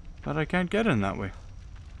 But I can't get in that way.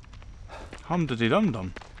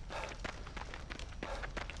 Hum-diddy-dum-dum.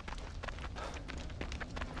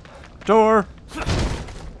 Door!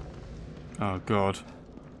 Oh god.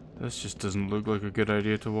 This just doesn't look like a good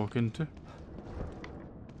idea to walk into.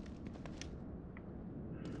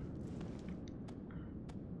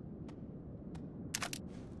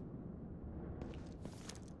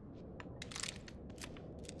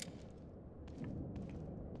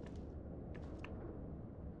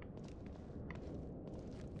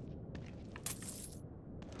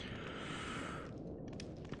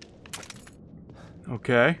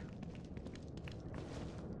 Okay.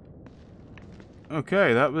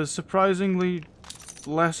 Okay, that was surprisingly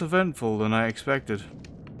less eventful than I expected.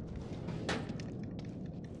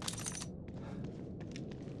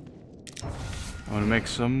 I want to make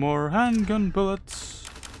some more handgun bullets.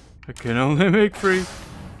 I can only make 3.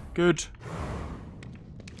 Good.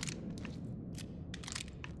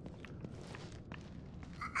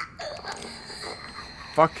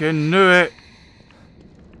 Fucking knew it.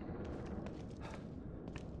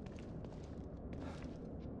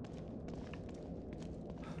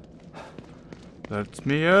 That's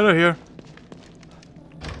me out of here.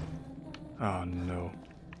 Oh no.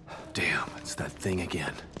 Damn, it's that thing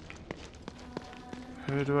again.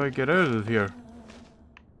 How do I get out of here?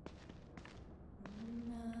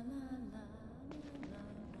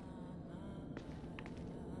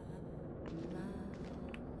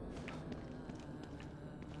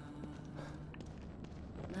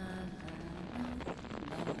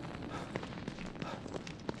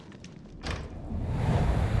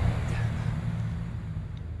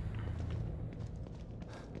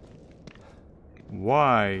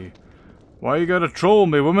 Why? Why you gotta troll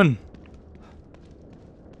me, woman?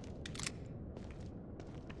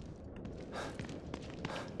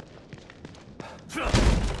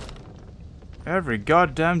 Every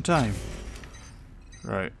goddamn time.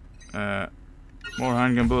 Right. More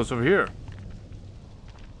handgun bullets over here.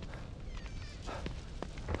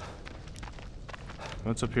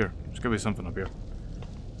 What's up here? There's gotta be something up here.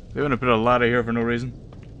 They wanna put a ladder here for no reason.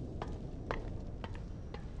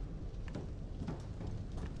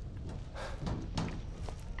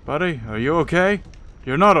 Buddy, are you okay?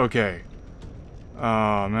 You're not okay.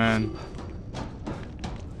 Oh man.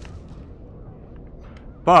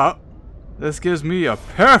 But this gives me a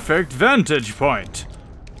perfect vantage point.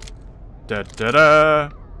 Da da da.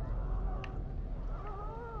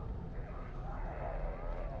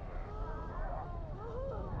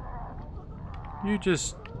 You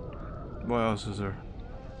just. What else is there?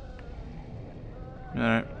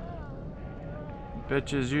 Alright.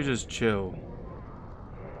 Bitches, you just chill.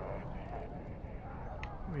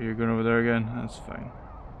 You're going over there again? That's fine.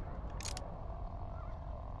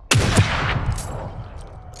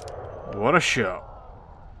 What a shot.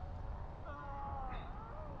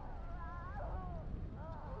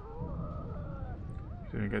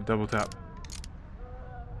 Gonna get double tap.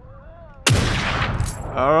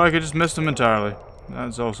 Alright, I just missed him entirely.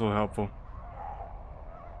 That's also helpful.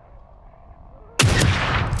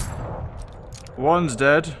 One's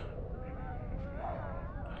dead.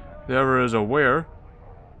 The other is aware.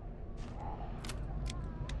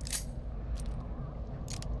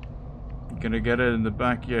 Gonna get it in the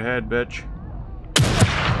back of your head, bitch.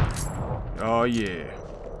 Oh yeah.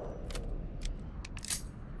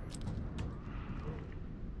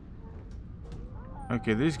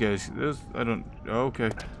 Okay, these guys, I don't, okay.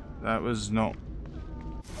 That was not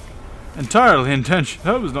entirely intentional.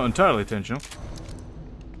 That was not entirely intentional.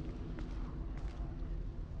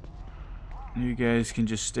 You guys can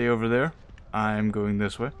just stay over there. I'm going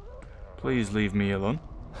this way. Please leave me alone.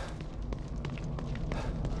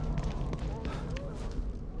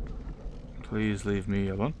 Please leave me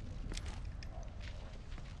alone.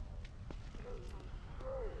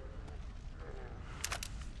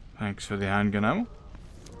 Thanks for the handgun ammo.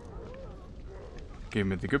 Give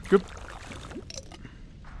me the goop goop.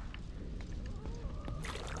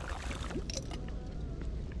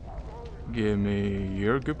 Give me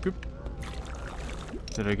your goop goop.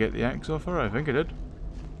 Did I get the axe off her? I think I did.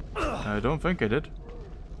 I don't think I did.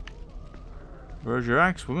 Where's your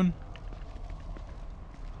axe, woman?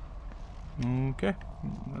 Okay.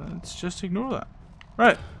 Let's just ignore that.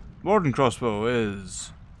 Right. Warden crossbow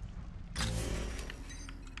is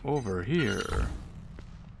over here.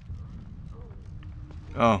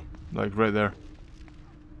 Oh, like right there.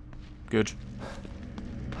 Good.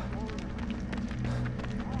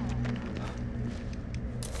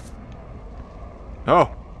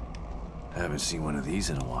 Oh. I haven't seen one of these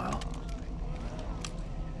in a while.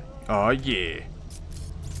 Oh yeah.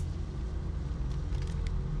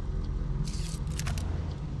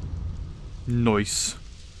 Nice.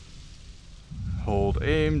 Hold,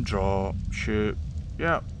 aim, draw, shoot.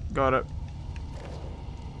 Yeah, got it.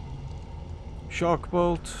 Shock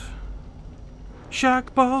bolt.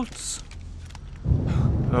 Shock bolts.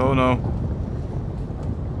 Oh no.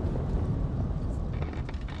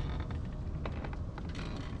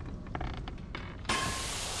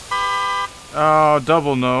 Oh,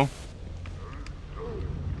 double no.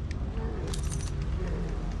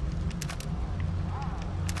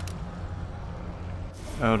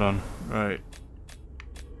 Hold on. Right.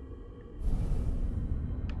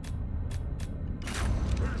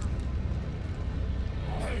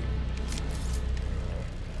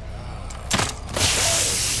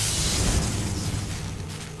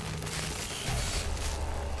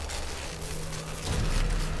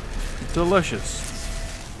 Delicious.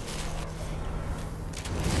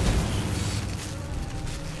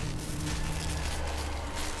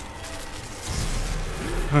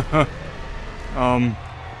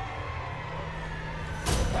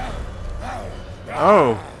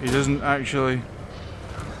 Oh, he doesn't actually.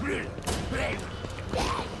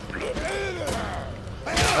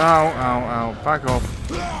 Ow, ow, ow. Back off.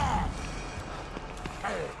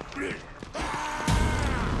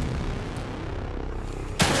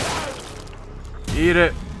 Eat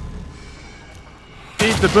it.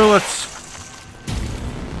 Eat the bullets.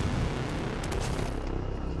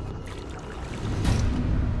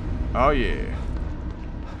 Oh yeah.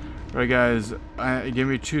 Right guys, give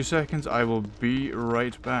me 2 seconds. I will be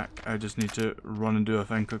right back. I just need to run and do a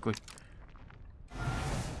thing quickly.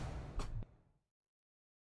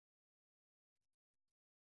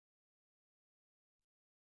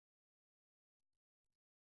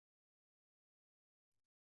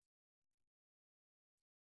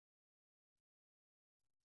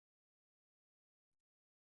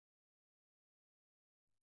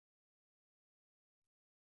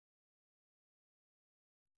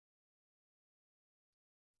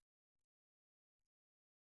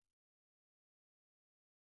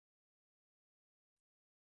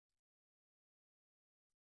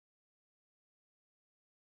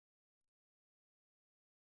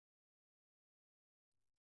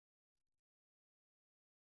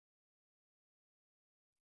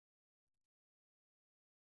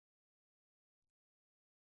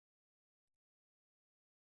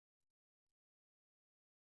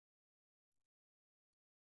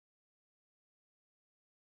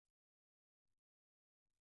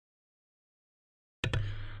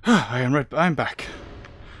 I'm back.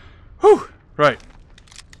 Whew! Right.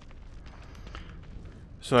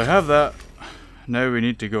 So I have that. Now we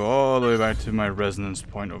need to go all the way back to my resonance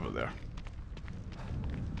point over there.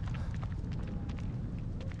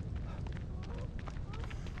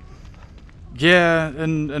 Yeah,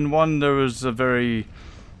 in one there was a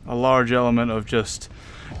large element of just,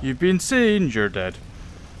 you've been seen, you're dead.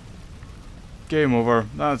 Game over.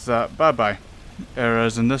 That's that. Bye bye.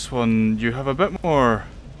 Whereas in this one you have a bit more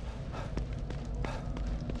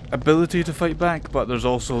ability to fight back, but there's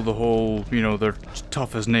also the whole, you know, they're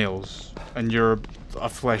tough as nails and you're a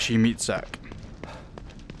fleshy meat sack.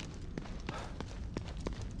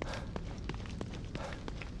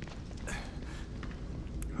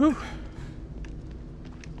 Whew.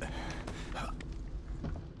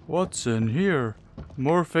 What's in here?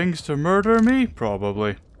 More things to murder me?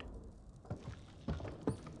 Probably.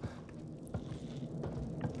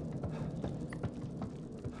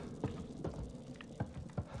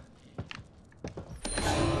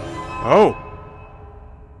 Oh!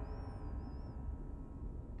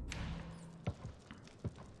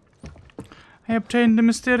 I obtained the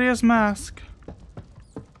mysterious mask.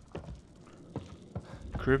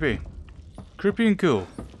 Creepy. Creepy and cool.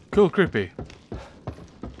 Cool creepy.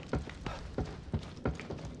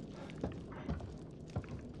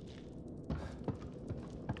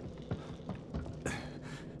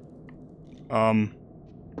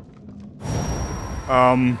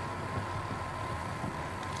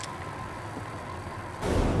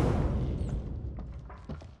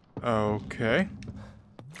 Okay.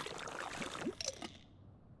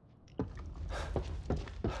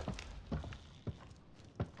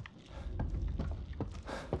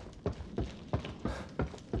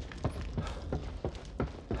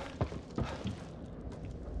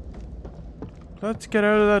 Let's get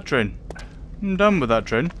out of that train. I'm done with that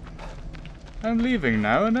train. I'm leaving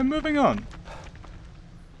now and I'm moving on.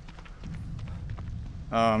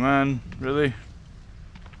 Oh man, really?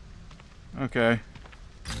 Okay.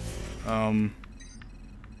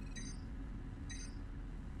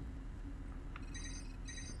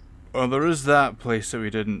 Oh, there is that place that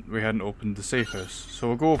we hadn't opened, the safe house. So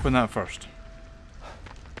we'll go open that first.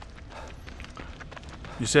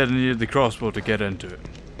 You said I needed the crossbow to get into it.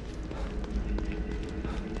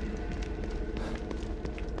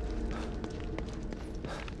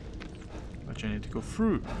 But I need to go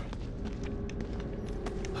through.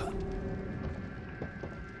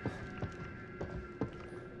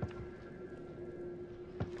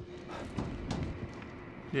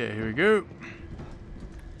 Yeah, here we go.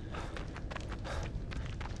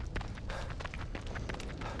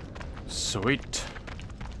 Sweet.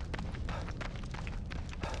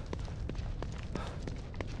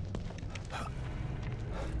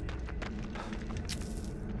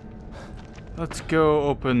 Let's go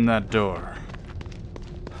open that door.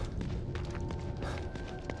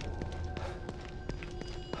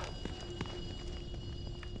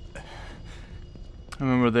 And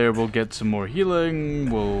when we're there, we'll get some more healing,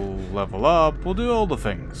 we'll level up, we'll do all the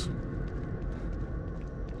things.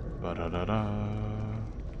 Ba-da-da-da.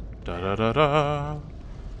 Da-da-da-da.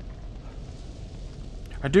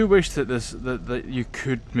 I do wish that that you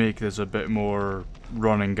could make this a bit more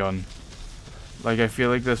run and gun. Like, I feel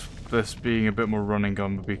like this being a bit more run and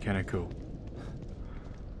gun would be kind of cool.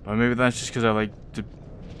 But maybe that's just because I like to...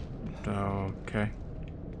 Oh, okay.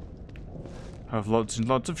 Have lots and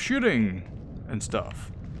lots of shooting and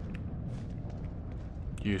stuff.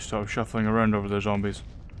 You stop shuffling around over the zombies.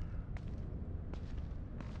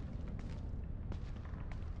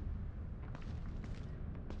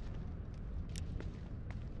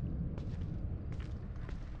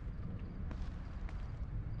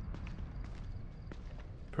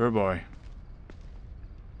 Poor boy.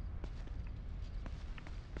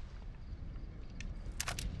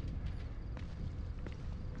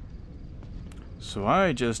 So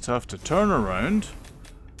I just have to turn around,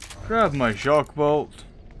 grab my shock bolt,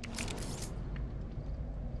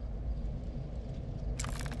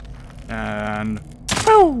 and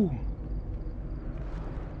boom!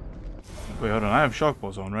 Wait, hold on, I have shock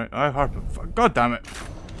bolts on, right? I have harpoon. God damn it!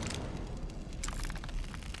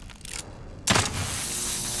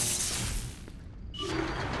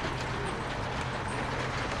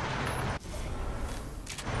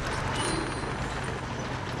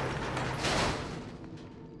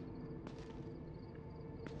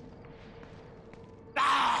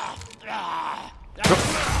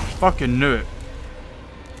 Fucking knew it.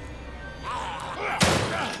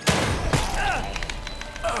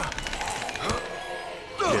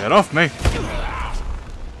 Get off me.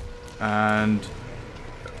 And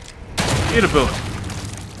eat a bullet.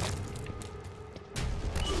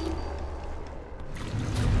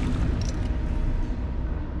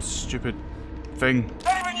 Stupid thing.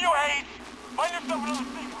 Even you, Hayes! Find yourself another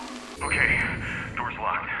thing. Okay, door's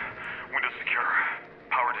locked. Windows secure.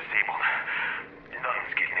 Power disabled.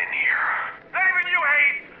 Nothing's getting in here. Not even you,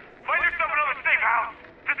 Hayes! Find yourself another safe house!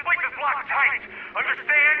 This place is locked tight!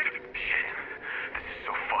 Understand? Shit. This is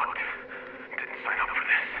so fucked. Didn't sign up for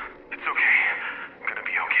this. It's okay. I'm gonna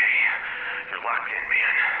be okay. You're locked in,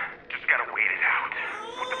 man. Just gotta wait it out.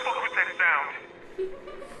 What the fuck was that sound?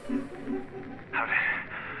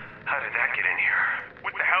 How did that get in here?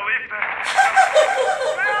 What the hell is that?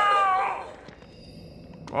 No!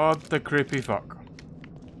 What the creepy fuck?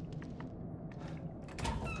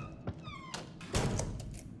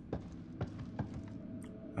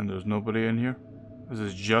 And there's nobody in here? This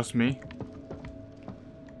is just me?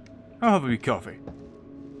 I'll have a wee coffee.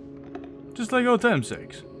 Just like old time's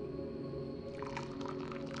sakes.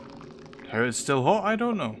 How it's still hot, I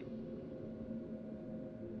don't know.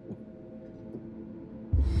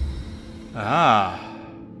 Ah.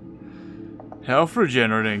 Health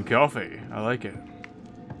regenerating coffee. I like it.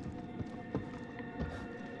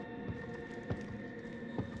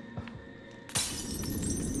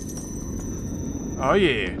 Oh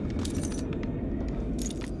yeah.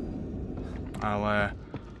 I'll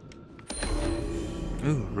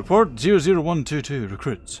report 00122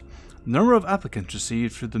 recruits. The number of applicants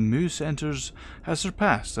received through the MU centers has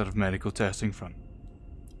surpassed that of the medical testing front.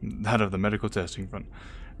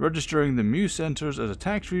 Registering the MU centers as a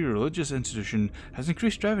tax-free religious institution has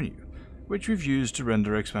increased revenue, which we've used to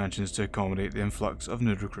render expansions to accommodate the influx of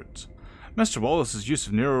new recruits. Mr. Wallace's use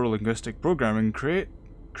of neuro-linguistic programming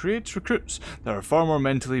creates recruits that are far more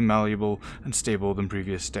mentally malleable and stable than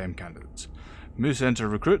previous STEM candidates. MU Center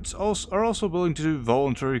recruits are also willing to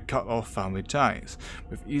voluntarily cut off family ties,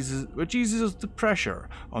 which eases the pressure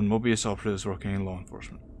on Mobius operatives working in law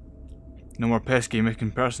enforcement. No more pesky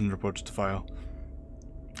missing person reports to file.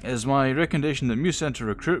 It is my recommendation that MU Center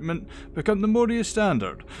recruitment become the Mobius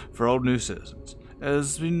standard for all new citizens. It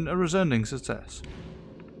has been a resounding success.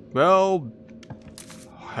 Well,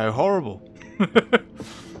 how horrible.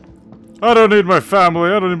 I don't need my family,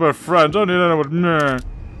 I don't need my friends, I don't need anyone. Nah.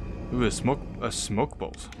 Ooh, a smoke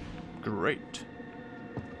bolt. Great.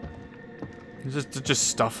 There's just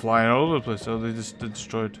stuff flying all over the place. So they just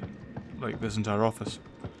destroyed like this entire office.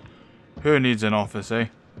 Who needs an office, eh?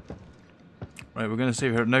 Right, we're gonna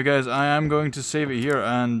save here. Now guys, I am going to save it here,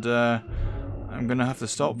 and I'm gonna have to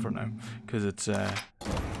stop for now. Because it's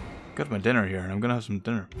got my dinner here, and I'm gonna have some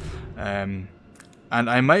dinner. And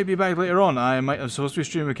I might be back later on. I'm supposed to be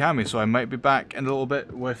streaming with Cammy, so I might be back in a little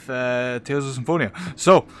bit with Tales of Symphonia.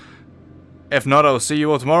 So, if not, I'll see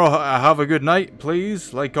you all tomorrow. Have a good night.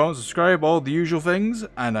 Please like, comment, subscribe, all the usual things,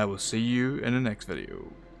 and I will see you in the next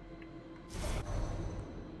video.